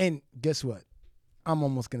 Yeah. And guess what? I'm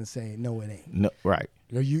almost gonna say no, it ain't. No, right.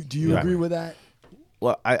 Do you agree with that?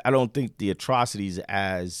 Well, I don't think the atrocities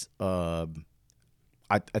as I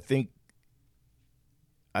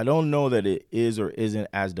don't know that it is or isn't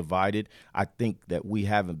as divided. I think that we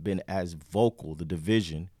haven't been as vocal, the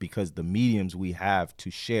division, because the mediums we have to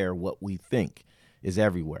share what we think is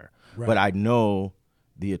everywhere. Right. But I know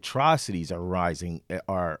the atrocities are rising,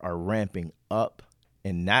 are ramping up,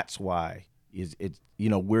 and that's why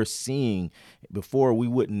we're seeing, before we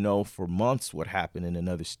wouldn't know for months what happened in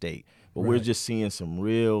another state. But we're just seeing some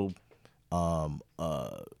real,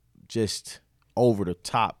 just over the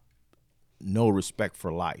top, no respect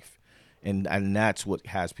for life, and that's what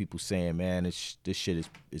has people saying, man, this shit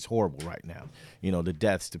is horrible right now. You know, the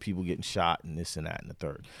deaths, the people getting shot, and this and that and the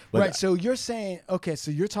third. But right. So you're saying, okay,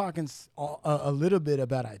 so you're talking a little bit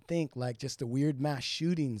about, I think, like just the weird mass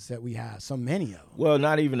shootings that we have, so many of them. Well,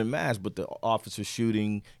 not even the mass, but the officers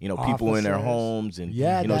shooting, people in their homes and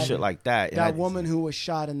shit like that. That woman who was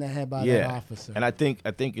shot in the head by that officer. And I think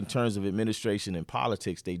in terms of administration and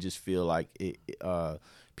politics, they just feel like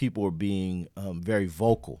people are being very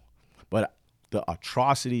vocal. But the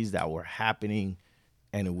atrocities that were happening,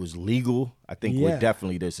 and it was legal, I think we're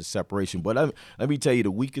definitely, there's a separation. But let me tell you,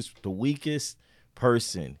 the weakest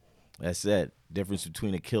person, that's that difference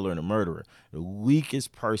between a killer and a murderer. The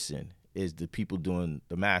weakest person is the people doing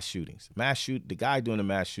the mass shootings. The guy doing the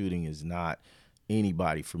mass shooting is not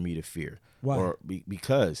anybody for me to fear. Why?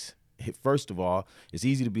 Because, first of all, it's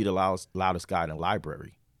easy to be the loudest guy in the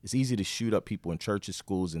library. It's easy to shoot up people in churches,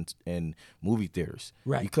 schools, and movie theaters.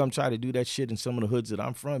 Right. You come try to do that shit in some of the hoods that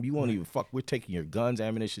I'm from, you won't even fuck. We're taking your guns,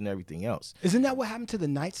 ammunition, and everything else. Isn't that what happened to the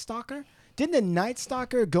Night Stalker? Didn't the Night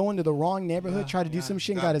Stalker go into the wrong neighborhood, try to do some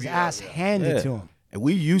shit, and got his ass handed to him? And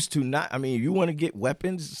we used to not. I mean, if you want to get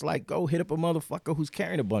weapons, it's like, go hit up a motherfucker who's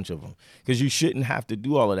carrying a bunch of them, because you shouldn't have to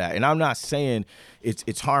do all of that. And I'm not saying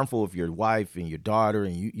it's harmful if your wife and your daughter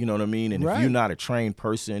and you know what I mean, and if you're not a trained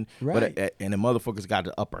person, but and the motherfucker's got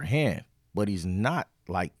the upper hand, but he's not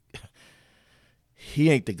like,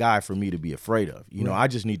 he ain't the guy for me to be afraid of. You know, I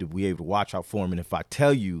just need to be able to watch out for him. And if I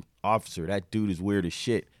tell you, officer, that dude is weird as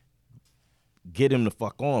shit, get him the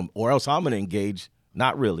fuck on, or else I'm gonna engage.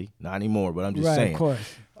 Not really, not anymore, but I'm just saying. Of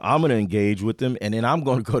course. I'm going to engage with them, and then I'm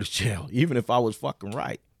going to go to jail, even if I was fucking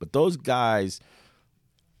right. But those guys,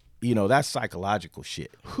 that's psychological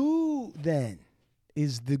shit. Who, then,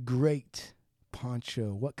 is the great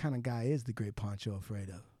Pancho? What kind of guy is the great Pancho afraid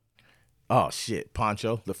of? Oh, shit.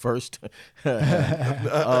 Pancho, the first. Pops?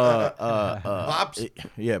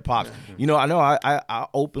 Yeah, Pops. I know I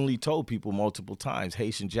openly told people multiple times,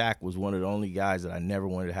 Haitian Jack was one of the only guys that I never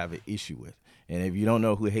wanted to have an issue with. And if you don't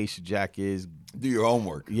know who Haitian Jack is, do your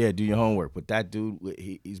homework. Yeah, do your homework. But that dude,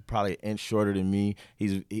 he's probably an inch shorter than me.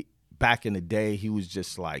 He's back in the day, he was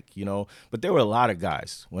just like, you know, but there were a lot of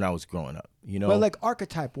guys when I was growing up, you know. But like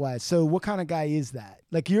archetype wise, so what kind of guy is that?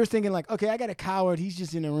 Like you're thinking like, okay, I got a coward. He's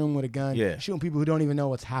just in a room with a gun, shooting people who don't even know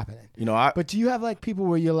what's happening. You know, but do you have like people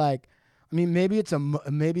where you're like, I mean, maybe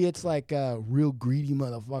it's like real greedy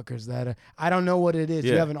motherfuckers that are, I don't know what it is.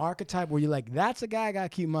 You have an archetype where you're like, that's a guy I got to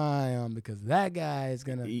keep my eye on because that guy is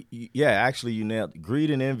going to. Yeah, actually, you nailed it.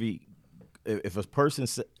 Greed and envy. If a person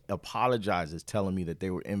apologizes telling me that they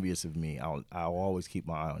were envious of me, I'll always keep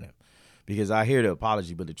my eye on them. Because I hear the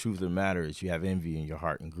apology, but the truth of the matter is you have envy in your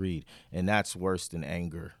heart and greed. And that's worse than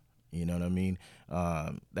anger. You know what I mean?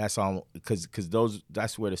 That's all, because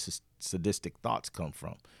that's where the sadistic thoughts come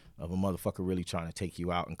from. Of a motherfucker really trying to take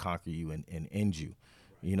you out and conquer you and end you.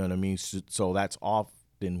 You know what I mean? So that's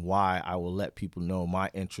often why I will let people know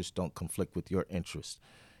my interests don't conflict with your interests.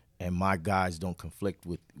 And my guys don't conflict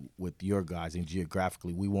with your guys. And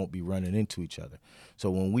geographically, we won't be running into each other.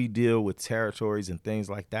 So when we deal with territories and things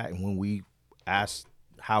like that, and when we ask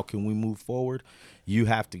how can we move forward, you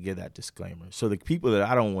have to give that disclaimer. So the people that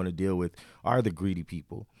I don't want to deal with are the greedy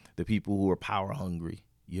people, the people who are power hungry.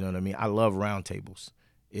 You know what I mean? I love round tables.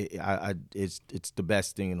 It's the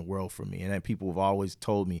best thing in the world for me. And then people have always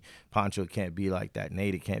told me, Pancho can't be like that.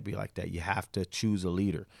 Nate, it can't be like that. You have to choose a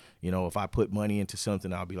leader. You know, if I put money into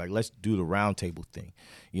something, I'll be like, let's do the round table thing.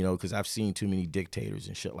 You know, because I've seen too many dictators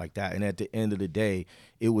and shit like that. And at the end of the day,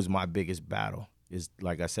 it was my biggest battle. Is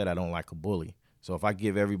like I said, I don't like a bully. So if I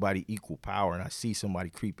give everybody equal power and I see somebody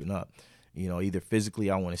creeping up, you know, either physically,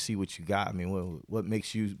 I want to see what you got. I mean, what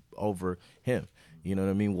makes you over him? You know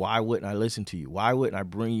what I mean? Why wouldn't I listen to you? Why wouldn't I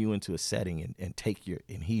bring you into a setting and take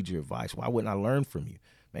and heed your advice? Why wouldn't I learn from you?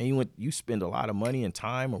 Man, you spend a lot of money and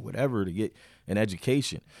time or whatever to get an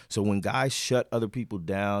education. So when guys shut other people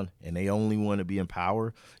down and they only want to be in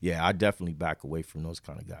power, yeah, I definitely back away from those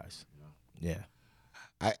kind of guys. Yeah.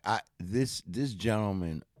 This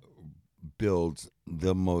gentleman builds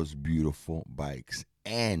the most beautiful bikes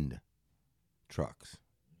and trucks.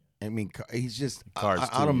 I mean, he's just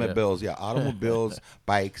automobiles, automobiles,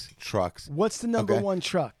 bikes, trucks. What's the number one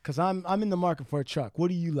truck? Because I'm in the market for a truck. What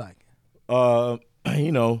do you like?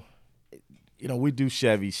 You know, we do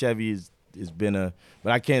Chevy. Chevy has been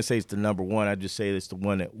but I can't say it's the number one. I just say it's the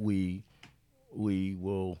one that we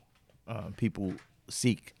will people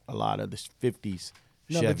seek a lot of the 50s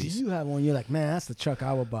No, Chevys. but do you have one? You're like, man, that's the truck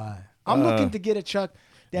I would buy. I'm looking to get a truck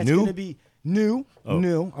that's new? going to be new.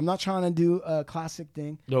 I'm not trying to do a classic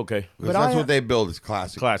thing. Okay. But that's what they build is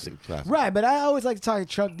classic. Classic. Right, but I always like to talk to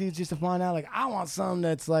truck dudes just to find out, like, I want something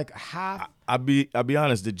that's like half. I'll be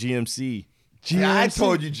honest, the GMC. Yeah, I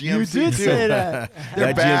told you GMC You did too. say that.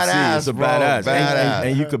 They're That badass, GMC is a bro. badass. Badass.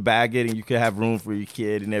 And you could bag it and you could have room for your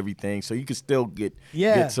kid and everything. So you could still get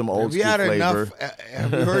some old Have you school had flavor. enough?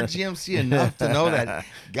 Have you heard GMC enough to know that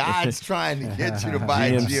God's trying to get you to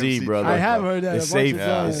buy GMC, a GMC? brother. I have heard that. It's a bunch safe. of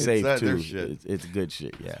times. It's safe That- too. their shit. It's good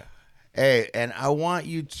shit. Yeah. Hey, and I want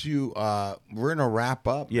you to. We're gonna wrap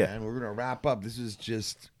up. Yeah. Man. We're gonna wrap up. This is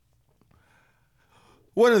just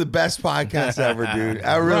one of the best podcasts ever, dude.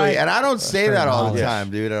 I really, Right. and I don't say that all the Yeah.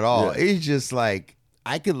 time, dude, at all. Yeah. It's just like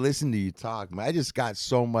I could listen to you talk, man. I just got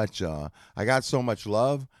so much. I got so much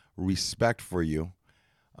love, respect for you.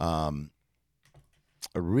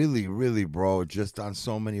 Really, really, bro. Just on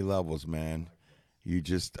so many levels, man.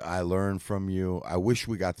 I learned from you. I wish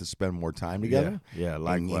we got to spend more time together. Yeah, and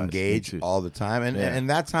likewise. engage Me too. all the time, and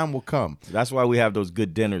that time will come. That's why we have those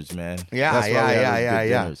good dinners, man. Yeah, That's why we have those good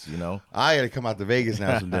yeah. dinners, you know? I got to come out to Vegas and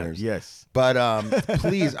have some dinners. Yes. But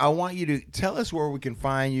please, I want you to tell us where we can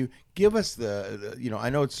find you. Give us the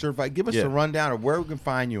I know it's certified. Give us the rundown of where we can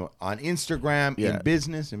find you on Instagram, in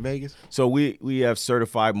business, in Vegas. So we have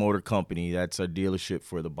Certified Motor Company. That's our dealership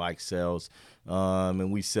for the bike sales.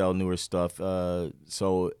 And we sell newer stuff.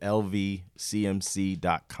 So lvcmc.com,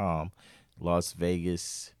 Las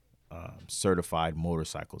Vegas certified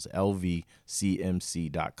motorcycles. lvcmc.com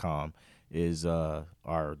is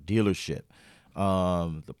our dealership.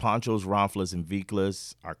 The Panchos, Ronflas, and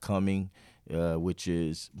Viklas are coming, which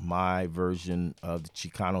is my version of the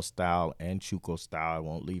Chicano style and Chuco style. I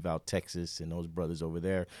won't leave out Texas and those brothers over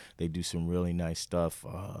there. They do some really nice stuff.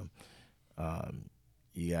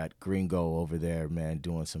 You got Gringo over there, man,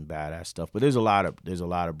 doing some badass stuff. But there's a lot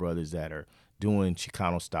of brothers that are doing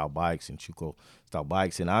Chicano style bikes and Chuco style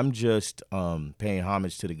bikes, and I'm just paying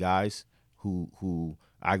homage to the guys who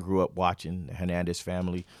I grew up watching, the Hernandez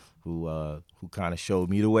family, who kind of showed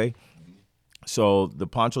me the way. So the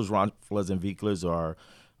Panchos, Ronflas, and Viklas are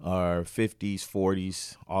 50s,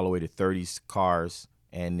 40s, all the way to 30s cars,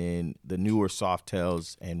 and then the newer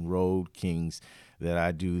Softails and Road Kings that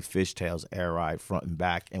I do, Fishtails, Air Ride, front and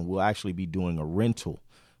back, and we'll actually be doing a rental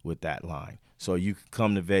with that line. So you can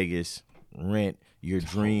come to Vegas, rent your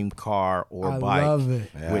dream car or I bike love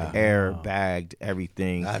it. with air bagged,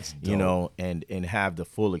 everything. That's dope. You know, and have the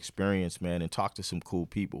full experience, man, and talk to some cool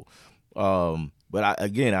people. But I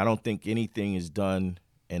don't think anything is done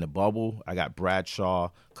in a bubble. I got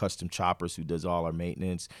Bradshaw Custom Choppers who does all our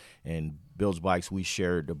maintenance and builds bikes. We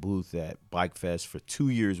shared the booth at Bike Fest for 2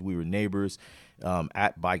 years. We were neighbors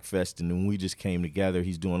at Bike Fest, and then we just came together.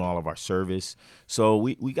 He's doing all of our service. So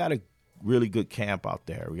we got a really good camp out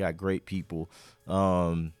there. We got great people.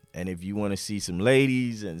 And if you want to see some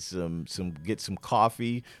ladies and get some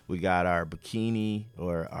coffee, we got our bikini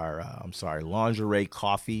or our lingerie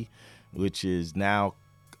coffee, which is now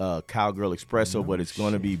Cowgirl Espresso, but it's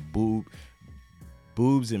going to be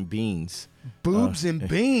boobs and beans. Boobs and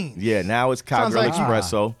beans. Yeah, now it's Cowgirl like-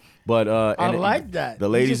 Espresso. But I like that. The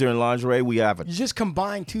ladies are in lingerie. We have You just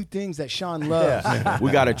combine two things that Sean loves.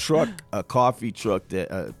 we got a coffee truck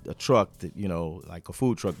a truck that, you know, like a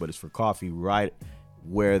food truck, but it's for coffee right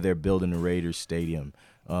where they're building the Raiders Stadium.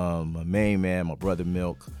 My main man, my brother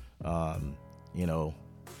Milk, you know,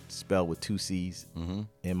 spelled with 2 C's,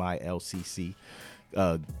 MILCC.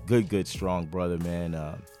 Good, strong brother,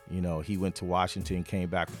 man. You know, he went to Washington, came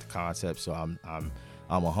back with the concept, so I'm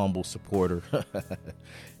a humble supporter.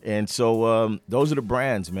 And so those are the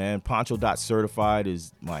brands, man. Pancho.certified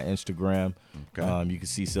is my Instagram. Okay. You can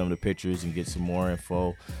see some of the pictures and get some more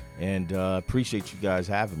info. And appreciate you guys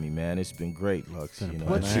having me, man. It's been great, Lux. You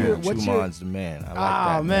know, Chuman's the man. I like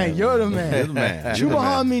that, man, you're the man. You're the man.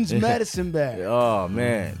 Chumahan means medicine bag. Oh,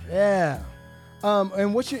 man. Yeah.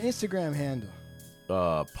 And what's your Instagram handle?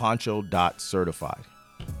 Pancho.certified.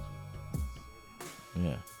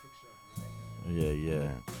 Yeah.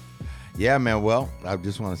 Yeah, man. Well, I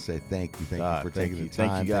just want to say thank you. Thank you for taking the time.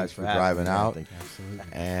 Thank you guys for driving out. Absolutely.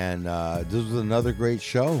 And this was another great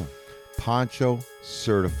show. Pancho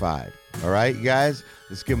Certified. All right, you guys?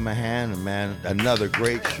 Let's give him a hand. And, man, another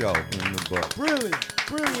great show in the book.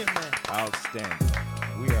 Brilliant, man. Outstanding.